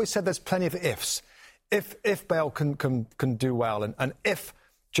 But I've always said there's plenty of ifs. If Bale can do well, and if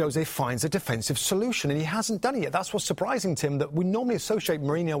Jose finds a defensive solution, and he hasn't done it yet. That's what's surprising, Tim, that we normally associate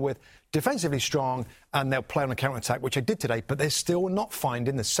Mourinho with defensively strong, and they'll play on a counter-attack, which they did today, but they're still not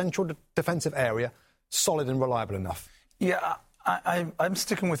finding the central defensive area solid and reliable enough. Yeah, I'm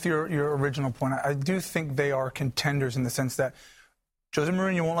sticking with your original point. I do think they are contenders in the sense that Jose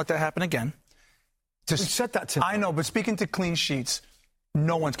Mourinho won't let that happen again. You said that, Tim. I know, but speaking to clean sheets,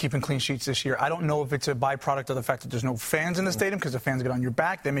 no one's keeping clean sheets this year. I don't know if it's a byproduct of the fact that there's no fans in the stadium, because the fans get on your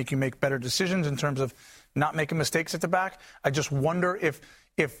back. They make you make better decisions in terms of not making mistakes at the back. I just wonder if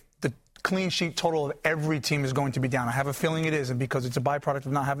the clean sheet total of every team is going to be down. I have a feeling it isn't, because it's a byproduct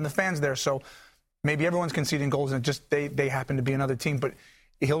of not having the fans there. So maybe everyone's conceding goals, and just they happen to be another team. But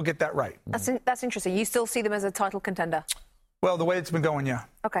he'll get that right. That's interesting. You still see them as a title contender? Well, the way it's been going, yeah.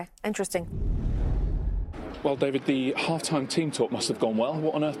 OK, interesting. Well, David, the half-time team talk must have gone well.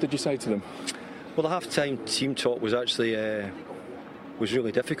 What on earth did you say to them? Well, the half-time team talk was actually was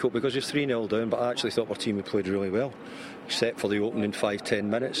really difficult, because you're 3-0 down, but I actually thought our team had played really well, except for the opening 5-10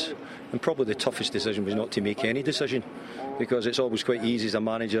 minutes. And probably the toughest decision was not to make any decision, because it's always quite easy as a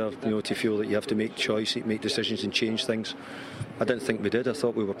manager, to feel that you have to make choices, make decisions and change things. I didn't think we did. I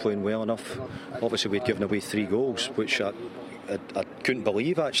thought we were playing well enough. Obviously, we'd given away 3 goals, which I couldn't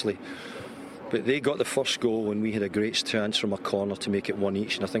believe, actually. But they got the first goal, and we had a great chance from a corner to make it 1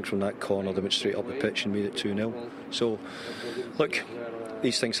 each. And I think from that corner, they went straight up the pitch and made it 2-0. So, look,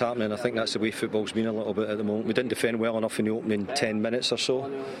 these things happen, and I think that's the way football's been a little bit at the moment. We didn't defend well enough in the opening 10 minutes or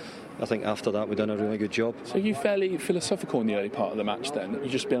so. I think after that, we've done a really good job. So you fairly philosophical in the early part of the match then?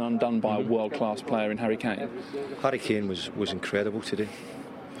 You've just been undone by a world-class player in Harry Kane? Harry Kane was incredible today.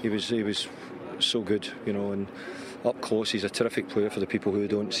 He was so good, and up close, he's a terrific player. For the people who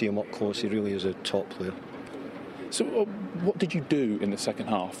don't see him up close, he really is a top player. So what did you do in the second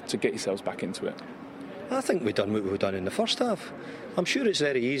half to get yourselves back into it? I think we've done what we've done in the first half. I'm sure it's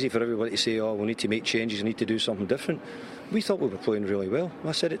very easy for everybody to say, we need to make changes, we need to do something different. We thought we were playing really well.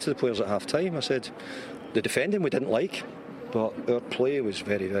 I said it to the players at half-time. I said, the defending we didn't like. but our play was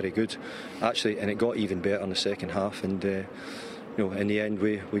very, very good, actually, and it got even better in the second half. And in the end,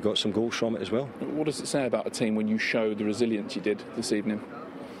 we got some goals from it as well. What does it say about a team when you show the resilience you did this evening?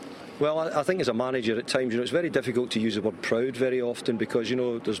 Well, I think as a manager at times, it's very difficult to use the word proud very often because,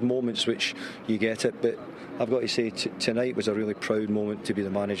 there's moments which you get it. But I've got to say tonight was a really proud moment to be the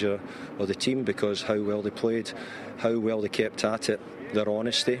manager of the team because how well they played, how well they kept at it, their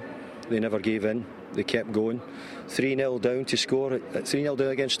honesty. They never gave in. They kept going. 3-0 down to score at 3-0 down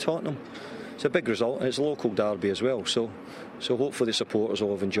against Tottenham. It's a big result, and it's a local derby as well. So hopefully the supporters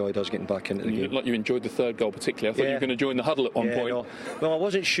will have enjoyed us getting back into the game. Like you enjoyed the third goal particularly. I thought you were going to join the huddle at one point. No. Well, I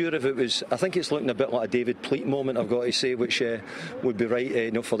wasn't sure if it was. I think it's looking a bit like a David Pleat moment, I've got to say, which would be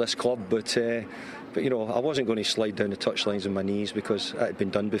right for this club. But I wasn't going to slide down the touchlines on my knees because that had been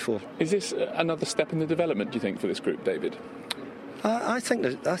done before. Is this another step in the development, do you think, for this group, David? I think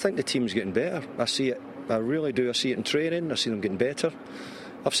the team's getting better. I see it. I really do. I see it in training. I see them getting better.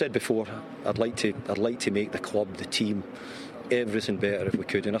 I've said before, I'd like to make the club, the team, everything better if we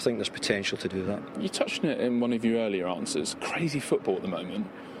could, and I think there's potential to do that. You touched on it in one of your earlier answers. Crazy football at the moment.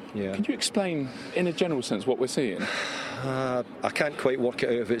 Yeah. Can you explain, in a general sense, what we're seeing? I can't quite work it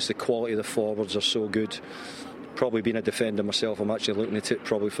out if it's the quality of the forwards are so good. Probably being a defender myself, I'm actually looking at it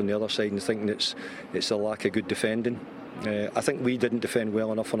probably from the other side and thinking it's a lack of good defending. I think we didn't defend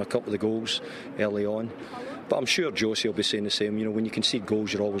well enough on a couple of the goals early on. But I'm sure Josie will be saying the same. When you concede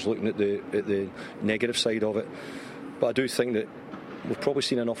goals, you're always looking at the negative side of it. But I do think that we've probably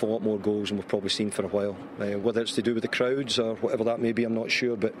seen an awful lot more goals than we've probably seen for a while. Whether it's to do with the crowds or whatever that may be, I'm not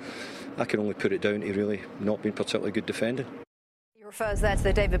sure. But I can only put it down to really not being particularly good defending. Refers there to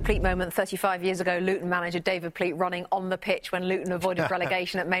the David Pleat moment 35 years ago. Luton manager David Pleat running on the pitch when Luton avoided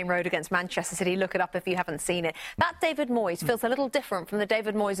relegation at Main Road against Manchester City. Look it up if you haven't seen it. That David Moyes feels a little different from the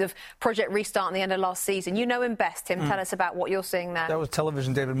David Moyes of Project Restart at the end of last season. You know him best, Tim. Tell us about what you're seeing there. That was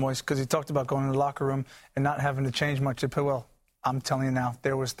television David Moyes because he talked about going to the locker room and not having to change much. Well, I'm telling you now,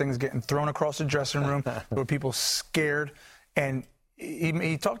 there was things getting thrown across the dressing room. There were people scared. And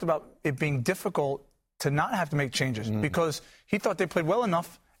he talked about it being difficult to not have to make changes because he thought they played well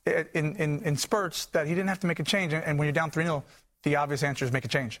enough in spurts that he didn't have to make a change. And when you're down 3-0, the obvious answer is make a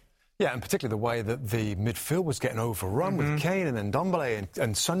change. Yeah, and particularly the way that the midfield was getting overrun with Kane and then Ndombele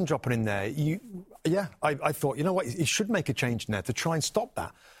and Son dropping in there. I thought, you know what, he should make a change in there to try and stop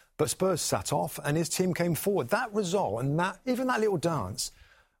that. But Spurs sat off and his team came forward. That result and even that little dance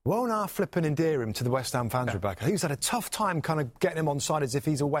won't flip and endear him to the West Ham fans, Rebecca. He's had a tough time kind of getting him on side as if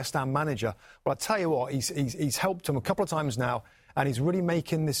he's a West Ham manager. But I tell you what, he's helped him a couple of times now, and he's really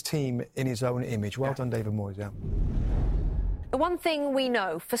making this team in his own image. Well done, David Moyes. Yeah. The one thing we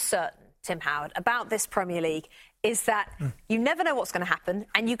know for certain, Tim Howard, about this Premier League is that you never know what's going to happen,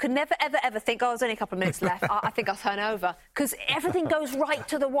 and you can never, ever, ever think, there's only a couple of minutes left, I think I'll turn over, because everything goes right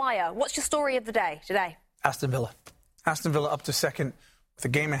to the wire. What's your story of the day today? Aston Villa up to second. The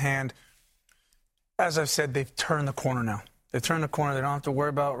game at hand. As I've said, they've turned the corner now. They've turned the corner. They don't have to worry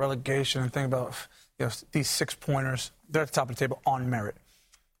about relegation and think about these 6-pointers. They're at the top of the table on merit.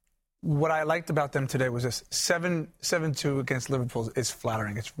 What I liked about them today was this 7-2 against Liverpool is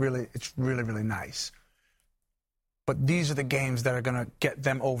flattering. It's really, really nice. But these are the games that are going to get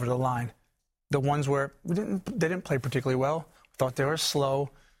them over the line. The ones where they didn't play particularly well. Thought they were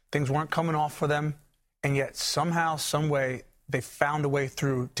slow. Things weren't coming off for them. And yet somehow, some way, they found a way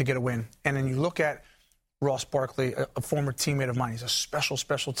through to get a win. And then you look at Ross Barkley, a former teammate of mine. He's a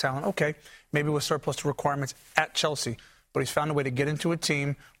special talent. Okay, maybe with surplus to requirements at Chelsea. But he's found a way to get into a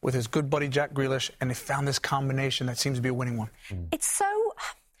team with his good buddy Jack Grealish, and they found this combination that seems to be a winning one. It's so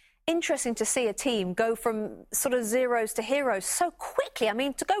interesting to see a team go from sort of zeros to heroes so quickly. I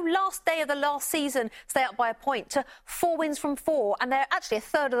mean, to go last day of the last season, stay up by a point, to 4 wins from 4, and they're actually a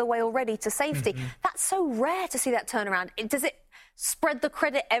third of the way already to safety. That's so rare to see that turnaround. Does it spread the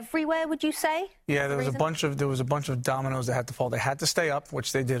credit everywhere, would you say? Yeah, there was a bunch of dominoes that had to fall. They had to stay up,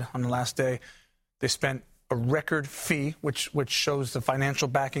 which they did on the last day. They spent a record fee, which shows the financial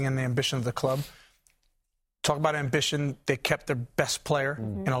backing and the ambition of the club. Talk about ambition. They kept their best player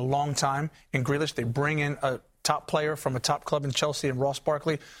in a long time. In Grealish, they bring in a top player from a top club in Chelsea and Ross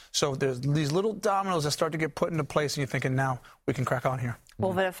Barkley. So there's these little dominoes that start to get put into place, and you're thinking, now we can crack on here.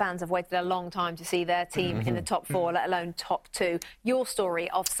 Well, Villa fans have waited a long time to see their team in the top 4, let alone top 2. Your story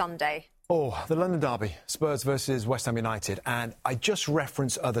of Sunday. Oh, the London derby, Spurs versus West Ham United. And I just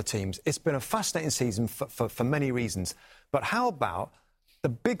reference other teams. It's been a fascinating season for many reasons. But how about the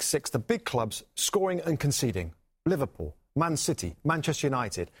big 6, the big clubs, scoring and conceding? Liverpool, Man City, Manchester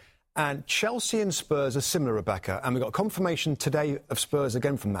United. And Chelsea and Spurs are similar, Rebecca. And we got confirmation today of Spurs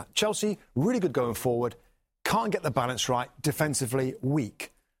again from that. Chelsea, really good going forward. can't get the balance right, defensively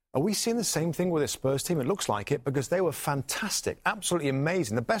weak. Are we seeing the same thing with this Spurs team? It looks like it, because they were fantastic, absolutely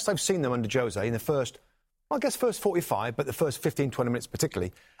amazing. The best I've seen them under Jose in the first 45, but the first 15, 20 minutes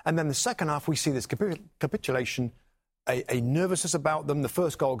particularly. And then the second half, we see this capitulation, a nervousness about them. The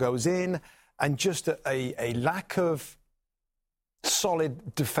first goal goes in, and just a lack of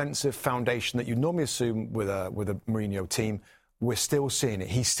solid defensive foundation that you normally assume with a Mourinho team. We're still seeing it.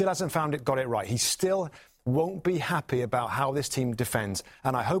 He still hasn't got it right. He still won't be happy about how this team defends.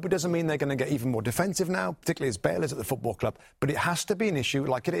 And I hope it doesn't mean they're going to get even more defensive now, particularly as Bale is at the football club. But it has to be an issue,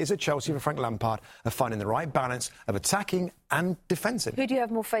 like it is at Chelsea for Frank Lampard, of finding the right balance of attacking and defensive. Who do you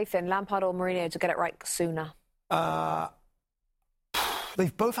have more faith in, Lampard or Mourinho, to get it right sooner?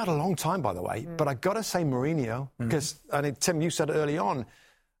 They've both had a long time, by the way. But I've got to say Mourinho, because, Tim, you said early on,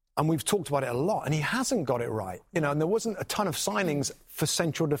 and we've talked about it a lot, and he hasn't got it right. And there wasn't a ton of signings for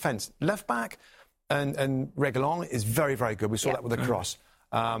central defence. Left back and Reguilon is very, very good. We saw that with the cross.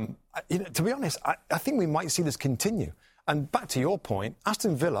 To be honest, I think we might see this continue. And back to your point,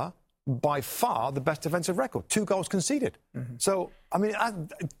 Aston Villa, by far the best defensive record. 2 goals conceded. So,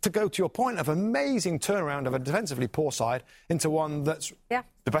 to go to your point of amazing turnaround of a defensively poor side into one that's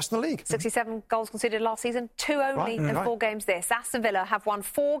the best in the league. 67 goals conceded last season, 2 only in 4 games this. Aston Villa have won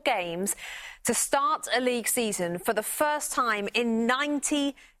 4 games to start a league season for the first time in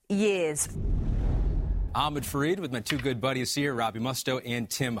 90 years. Ahmed Fareed with my 2 good buddies here, Robbie Mustoe and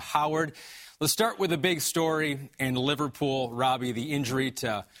Tim Howard. Let's start with a big story in Liverpool. Robbie, the injury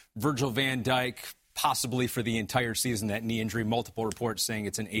to Virgil van Dijk, possibly for the entire season, that knee injury, multiple reports saying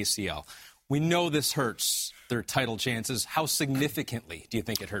it's an ACL. We know this hurts their title chances. How significantly do you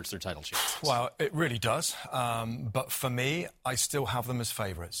think it hurts their title chances? Well, it really does. But for me, I still have them as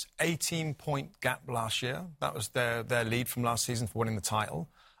favourites. 18-point gap last year. That was their lead from last season for winning the title.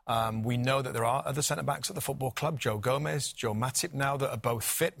 We know that there are other centre-backs at the football club, Joe Gomez, Joe Matip now, that are both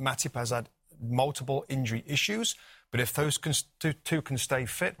fit. Matip has had multiple injury issues, but if those two can stay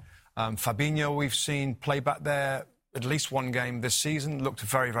fit, Fabinho we've seen play back there at least 1 game this season, looked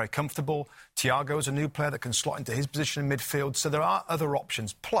very, very comfortable. Thiago's a new player that can slot into his position in midfield, so there are other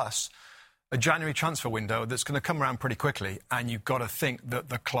options, plus a January transfer window that's going to come around pretty quickly, and you've got to think that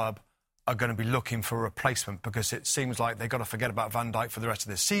the club are going to be looking for a replacement, because it seems like they've got to forget about Van Dijk for the rest of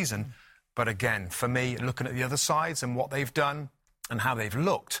this season. But again, for me, looking at the other sides and what they've done and how they've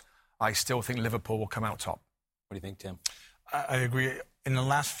looked, I still think Liverpool will come out top. What do you think, Tim? I agree. In the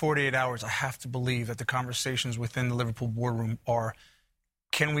last 48 hours, I have to believe that the conversations within the Liverpool boardroom are,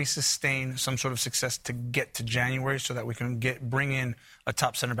 can we sustain some sort of success to get to January so that we can bring in a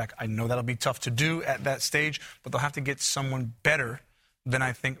top centre-back? I know that'll be tough to do at that stage, but they'll have to get someone better than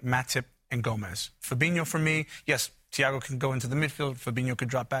I think Matip and Gomez. Fabinho, for me, yes, Thiago can go into the midfield. Fabinho could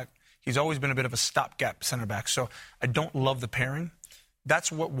drop back. He's always been a bit of a stopgap centre-back, so I don't love the pairing.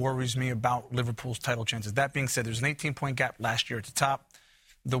 That's what worries me about Liverpool's title chances. That being said, there's an 18-point gap last year at the top.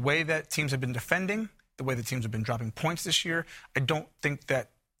 The way that teams have been defending, the way that teams have been dropping points this year, I don't think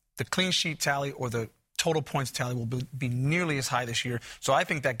that the clean sheet tally or the total points tally will be nearly as high this year. So I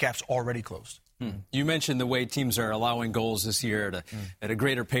think that gap's already closed. You mentioned the way teams are allowing goals this year at a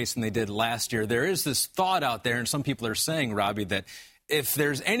greater pace than they did last year. There is this thought out there, and some people are saying, Robbie, that if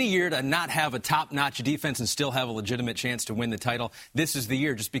there's any year to not have a top-notch defense and still have a legitimate chance to win the title, this is the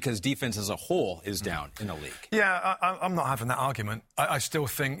year, just because defense as a whole is down in the league. Yeah, I'm not having that argument. I still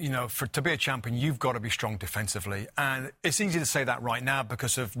think, to be a champion, you've got to be strong defensively. And it's easy to say that right now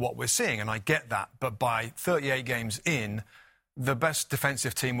because of what we're seeing, and I get that. But by 38 games in, the best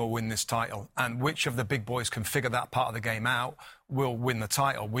defensive team will win this title. And which of the big boys can figure that part of the game out will win the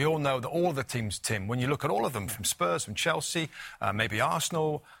title. We all know that all of the teams, Tim, when you look at all of them, from Spurs, from Chelsea, maybe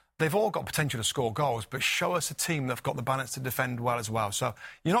Arsenal, they've all got potential to score goals, but show us a team that's got the balance to defend well as well. So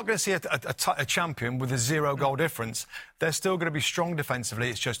you're not going to see a champion with a 0-goal difference. They're still going to be strong defensively.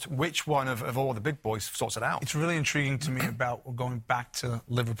 It's just which one of all the big boys sorts it out. It's really intriguing to me about going back to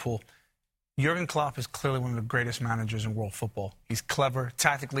Liverpool. Jurgen Klopp is clearly one of the greatest managers in world football. He's clever.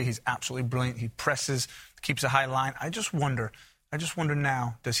 Tactically, he's absolutely brilliant. He presses, keeps a high line. I just wonder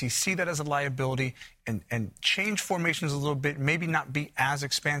now, does he see that as a liability and change formations a little bit, maybe not be as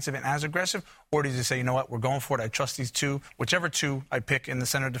expansive and as aggressive? Or does he say, you know what, we're going for it. I trust these two, whichever two I pick in the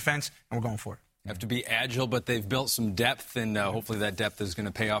center of defense, and we're going for it? Have to be agile, but they've built some depth, and hopefully that depth is going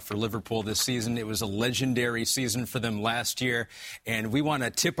to pay off for Liverpool this season. It was a legendary season for them last year, and we want to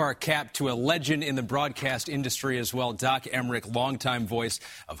tip our cap to a legend in the broadcast industry as well. Doc Emmerich, longtime voice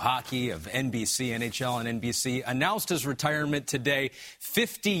of hockey, of NBC, NHL and NBC, announced his retirement today.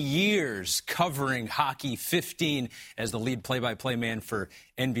 50 years covering hockey, 15 as the lead play-by-play man for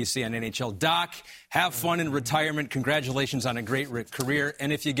NBC and NHL. Doc, have fun in retirement. Congratulations on a great career,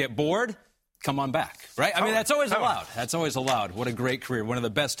 and if you get bored, come on back, right? I mean, that's always allowed. That's always allowed. What a great career. One of the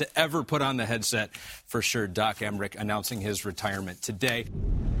best to ever put on the headset, for sure. Doc Emmerich announcing his retirement today.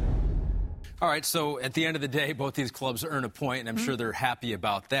 All right, so at the end of the day, both these clubs earn a point, and I'm sure they're happy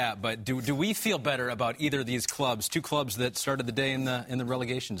about that. But do we feel better about either of these clubs, two clubs that started the day in the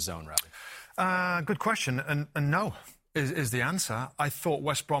relegation zone, Robbie? Good question, and no. Is the answer. I thought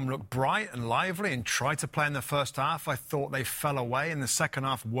West Brom looked bright and lively and tried to play in the first half. I thought they fell away in the second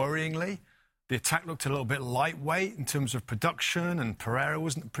half worryingly. The attack looked a little bit lightweight in terms of production, and Pereira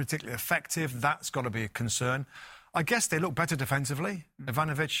wasn't particularly effective. That's got to be a concern. I guess they look better defensively.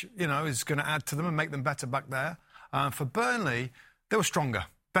 Ivanovic, is going to add to them and make them better back there. For Burnley, they were stronger.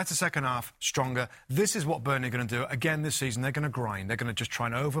 Better second half, stronger. This is what Burnley are going to do. Again, this season, they're going to grind. They're going to just try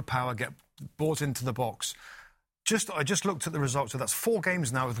and overpower, get balls into the box. I just looked at the results. So that's 4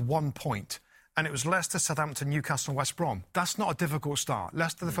 games now with 1 point. And it was Leicester, Southampton, Newcastle, West Brom. That's not a difficult start.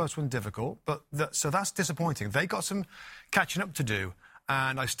 Leicester, the first one, difficult. So that's disappointing. They got some catching up to do.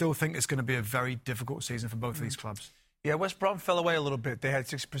 And I still think it's going to be a very difficult season for both of these clubs. Yeah, West Brom fell away a little bit. They had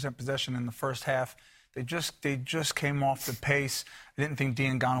 60% possession in the first half. They just came off the pace. I didn't think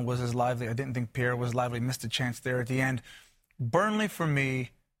Diangana was as lively. I didn't think Pierre was lively. Missed a chance there at the end. Burnley, for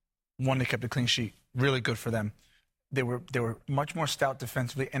me, one, they kept a clean sheet. Really good for them. They were much more stout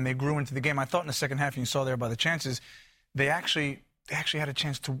defensively, and they grew into the game. I thought in the second half, and you saw there by the chances, they actually had a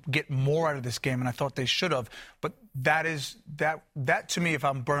chance to get more out of this game, and I thought they should have. But that to me, if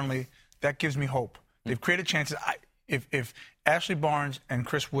I'm Burnley, that gives me hope. They've created chances. If Ashley Barnes and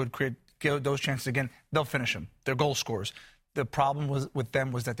Chris Wood get those chances again, they'll finish them. They're goal scorers. The problem with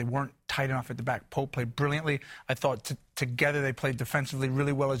them was that they weren't tight enough at the back. Pope played brilliantly. I thought together they played defensively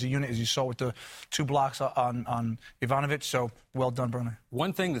really well as a unit, as you saw with the 2 blocks on Ivanovic. So well done, Burnley.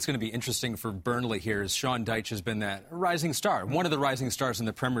 One thing that's going to be interesting for Burnley here is Sean Dyche has been that rising star, one of the rising stars in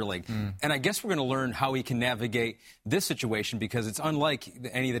the Premier League. And I guess we're going to learn how he can navigate this situation, because it's unlike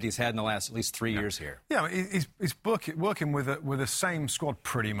any that he's had in the last at least 3 years here. Yeah, he's working with the same squad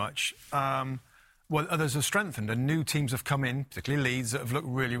pretty much. Well, others have strengthened, and new teams have come in, particularly Leeds, that have looked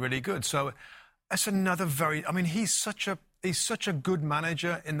really, really good. So that's another he's such a good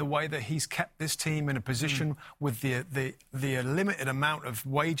manager in the way that he's kept this team in a position with the limited amount of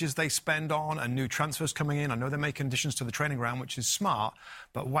wages they spend on and new transfers coming in. I know they're making additions to the training ground, which is smart,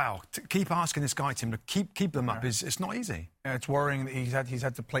 but wow, to keep asking this guy, Tim, to keep them up it's not easy. Yeah, it's worrying that he's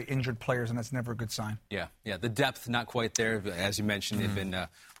had to play injured players, and that's never a good sign. Yeah, the depth not quite there. As you mentioned, they've been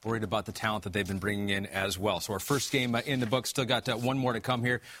worried about the talent that they've been bringing in as well. So our first game in the book, still got one more to come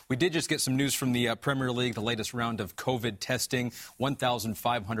here. We did just get some news from the Premier League, the latest round of COVID testing.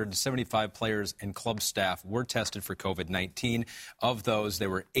 1,575 players and club staff were tested for COVID-19. Of those, there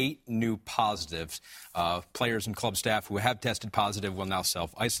were 8 new positives. Players and club staff who have tested positive will now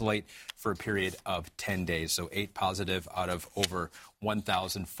self-isolate for a period of 10 days. So 8 positive out of over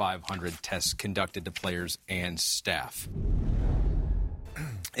 1,500 tests conducted to players and staff.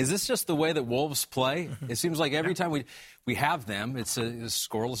 Is this just the way that Wolves play? It seems like every time we have them, it's a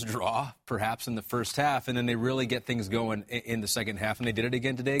scoreless draw, perhaps in the first half, and then they really get things going in the second half, and they did it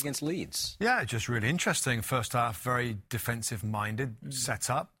again today against Leeds. Yeah, just really interesting. First half, very defensive-minded, set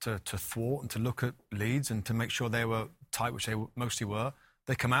up to thwart and to look at Leeds and to make sure they were tight, which they mostly were.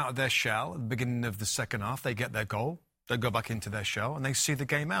 They come out of their shell at the beginning of the second half. They get their goal. They go back into their shell, and they see the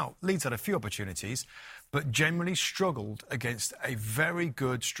game out. Leeds had a few opportunities, but generally struggled against a very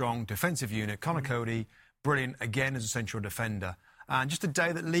good, strong defensive unit. Connor Cody, brilliant again as a central defender. And just a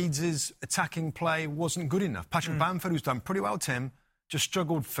day that Leeds' attacking play wasn't good enough. Patrick Bamford, who's done pretty well, Tim, just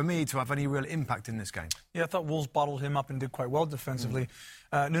struggled for me to have any real impact in this game. Yeah, I thought Wolves bottled him up and did quite well defensively.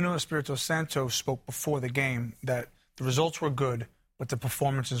 Nuno Espirito Santo spoke before the game that the results were good, but the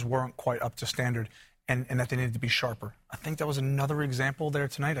performances weren't quite up to standard. And that they needed to be sharper. I think that was another example there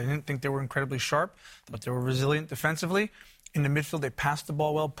tonight. I didn't think they were incredibly sharp, but they were resilient defensively. In the midfield, they passed the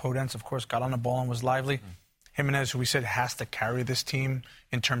ball well. Podence, of course, got on the ball and was lively. Jimenez, who we said has to carry this team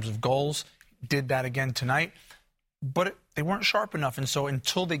in terms of goals, did that again tonight. But they weren't sharp enough, and so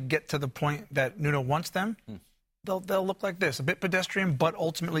until they get to the point that Nuno wants them, they'll look like this, a bit pedestrian, but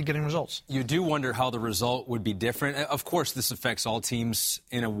ultimately getting results. You do wonder how the result would be different. Of course, this affects all teams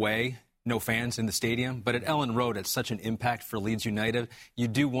in a way. no fans in the stadium. But at Ellen Road, it's such an impact for Leeds United. You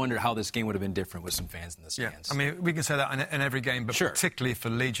do wonder how this game would have been different with some fans in the stands. Yeah, I mean, we can say that in every game, but sure. particularly for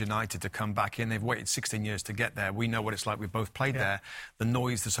Leeds United to come back in. They've waited 16 years to get there. We know what it's like. We've both played there. The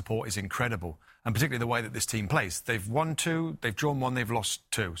noise, the support is incredible. And particularly the way that this team plays. They've won 2, they've drawn 1, they've lost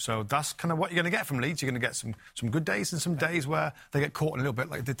 2. So that's kind of what you're going to get from Leeds. You're going to get some good days and some days where they get caught in a little bit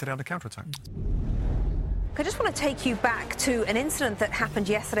like they did today on the counter-attack. I just want to take you back to an incident that happened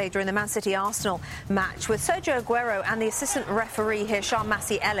yesterday during the Man City-Arsenal match with Sergio Aguero and the assistant referee here, Sian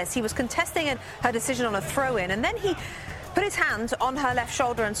Massey-Ellis. He was contesting her decision on a throw-in, and then he put his hand on her left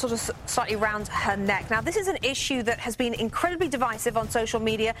shoulder and sort of slightly round her neck. Now, this is an issue that has been incredibly divisive on social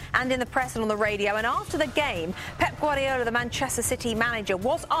media and in the press and on the radio. And after the game, Pep Guardiola, the Manchester City manager,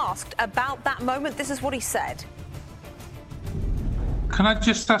 was asked about that moment. This is what he said. Can I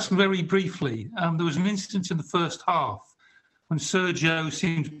just ask very briefly, there was an incident in the first half when Sergio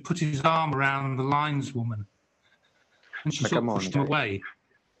seemed to put his arm around the lineswoman and she sort of pushed him away.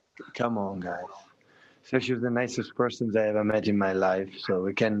 Come on, guys. Sergio is the nicest person I ever met in my life, so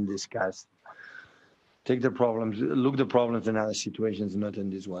we can discuss. Take the problems, look the problems in other situations, not in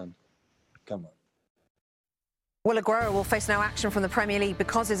this one. Come on. Well, Aguero will face no action from the Premier League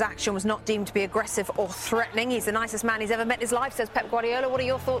because his action was not deemed to be aggressive or threatening. He's the nicest man he's ever met in his life, says Pep Guardiola. What are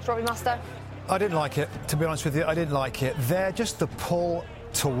your thoughts, Robbie Mustoe? I didn't like it, to be honest with you. I didn't like it. Just the pull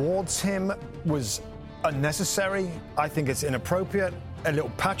towards him was unnecessary. I think it's inappropriate, a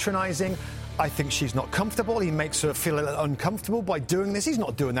little patronising. I think she's not comfortable. He makes her feel a little uncomfortable by doing this. He's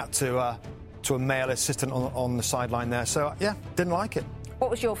not doing that to a male assistant on the sideline there. So, yeah, didn't like it.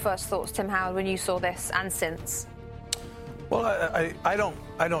 What was your first thoughts, Tim Howard, when you saw this and since? Well, I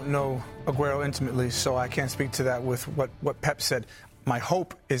don't know Aguero intimately, so I can't speak to that with what Pep said. My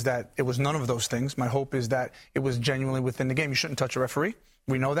hope is that it was none of those things. My hope is that it was genuinely within the game. You shouldn't touch a referee.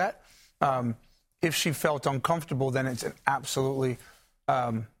 We know that. If she felt uncomfortable, then it's absolutely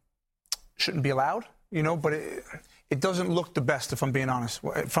shouldn't be allowed, you know, but it doesn't look the best, if I'm being honest.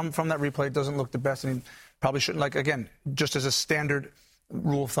 From that replay, it doesn't look the best, and he probably shouldn't, like, again, just as a standard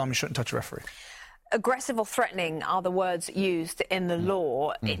rule of thumb, you shouldn't touch a referee. Aggressive or threatening are the words used in the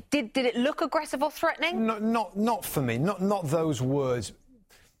law. Did it look aggressive or threatening? Not for me. Not those words.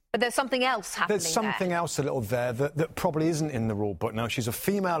 But there's something else happening. There's something else a little there that probably isn't in the rule book. Now, she's a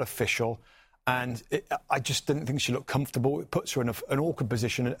female official, and I just didn't think she looked comfortable. It puts her in an awkward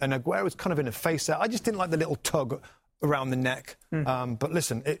position, and Aguero's kind of in a face there. I just didn't like the little tug around the neck. But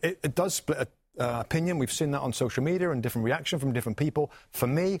listen, it does split opinion. We've seen that on social media and different reaction from different people. For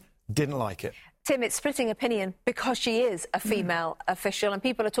me, didn't like it. Tim, it's splitting opinion because she is a female official, and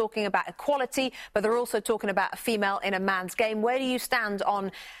people are talking about equality, but they're also talking about a female in a man's game. Where do you stand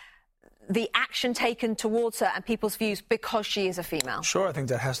on the action taken towards her and people's views because she is a female? Sure, I think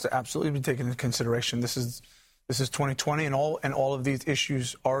that has to absolutely be taken into consideration. This is 2020, and all of these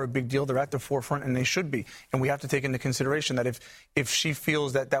issues are a big deal. They're at the forefront, and they should be. And we have to take into consideration that if she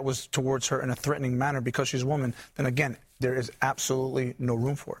feels that was towards her in a threatening manner because she's a woman, then again, there is absolutely no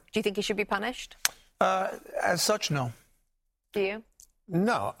room for it. Do you think he should be punished? As such, no. Do you?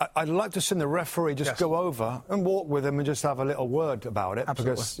 No, I'd like to see the referee just go over and walk with him and just have a little word about it.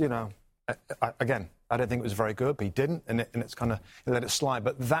 Absolutely. Because, you know, again, I don't think it was very good, but he didn't, and it's kind of let it slide.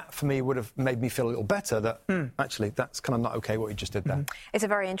 But that, for me, would have made me feel a little better that, actually, that's kind of not OK what he just did there. It's a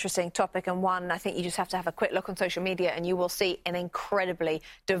very interesting topic, and one I think you just have to have a quick look on social media and you will see an incredibly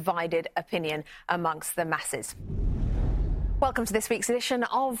divided opinion amongst the masses. Welcome to this week's edition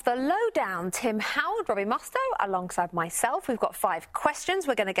of The Lowdown. Tim Howard, Robbie Mustoe, alongside myself. We've got 5 questions.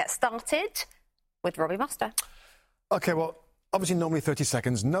 We're going to get started with Robbie Mustoe. OK, well, obviously normally 30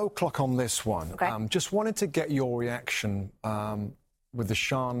 seconds. No clock on this one. Okay. Just wanted to get your reaction with the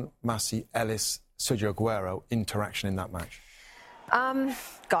Sian Massey-Ellis, Sergio Aguero interaction in that match.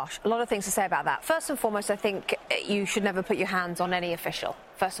 Gosh, a lot of things to say about that. First and foremost, I think you should never put your hands on any official,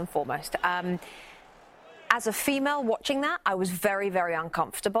 first and foremost. As a female watching that, I was very, very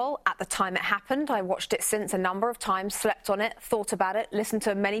uncomfortable at the time it happened. I watched it since a number of times, slept on it, thought about it, listened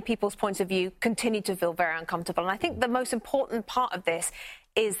to many people's points of view, continued to feel very uncomfortable. And I think the most important part of this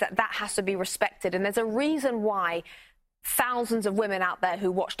is that has to be respected. And there's a reason why thousands of women out there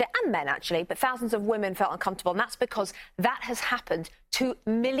who watched it, and men actually, but thousands of women felt uncomfortable. And that's because that has happened to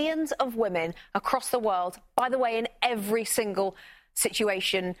millions of women across the world, by the way, in every single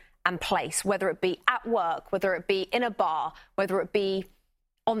situation and place, whether it be at work, whether it be in a bar, whether it be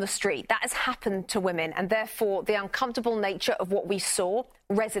on the street. That has happened to women, and therefore the uncomfortable nature of what we saw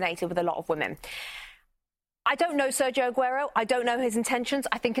resonated with a lot of women. I don't know Sergio Aguero. I don't know his intentions.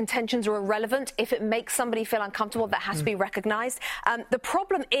 I think intentions are irrelevant. If it makes somebody feel uncomfortable, that has to be recognised. The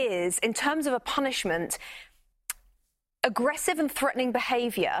problem is, in terms of a punishment, aggressive and threatening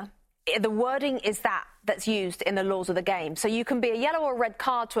behaviour, the wording is that's used in the laws of the game. So you can be a yellow or red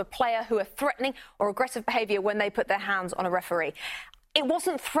card to a player who are threatening or aggressive behaviour when they put their hands on a referee. It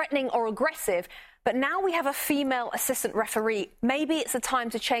wasn't threatening or aggressive, but now we have a female assistant referee. Maybe it's the time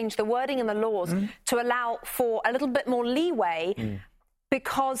to change the wording in the laws to allow for a little bit more leeway,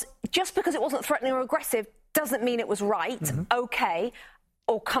 because just because it wasn't threatening or aggressive doesn't mean it was right, okay,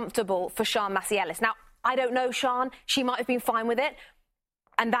 or comfortable for Sian Massey-Ellis. Now, I don't know Sian. She might have been fine with it,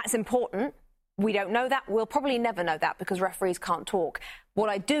 and that's important. We don't know that. We'll probably never know that because referees can't talk. What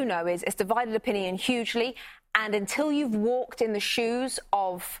I do know is it's divided opinion hugely, and until you've walked in the shoes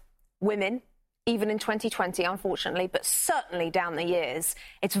of women, even in 2020, unfortunately, but certainly down the years,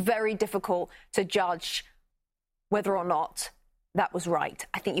 it's very difficult to judge whether or not that was right.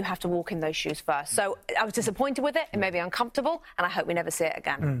 I think you have to walk in those shoes first. So I was disappointed with it. It made me uncomfortable, and I hope we never see it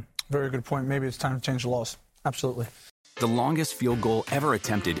again. Very good point. Maybe it's time to change the laws. Absolutely. The longest field goal ever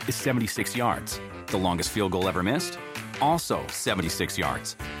attempted is 76 yards. The longest field goal ever missed? Also 76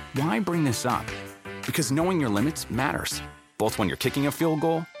 yards. Why bring this up? Because knowing your limits matters, both when you're kicking a field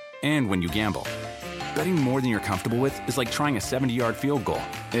goal and when you gamble. Betting more than you're comfortable with is like trying a 70-yard field goal.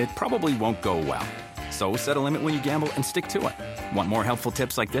 It probably won't go well. So set a limit when you gamble and stick to it. Want more helpful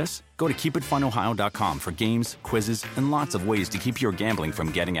tips like this? Go to keepitfunohio.com for games, quizzes, and lots of ways to keep your gambling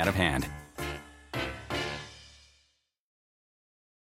from getting out of hand.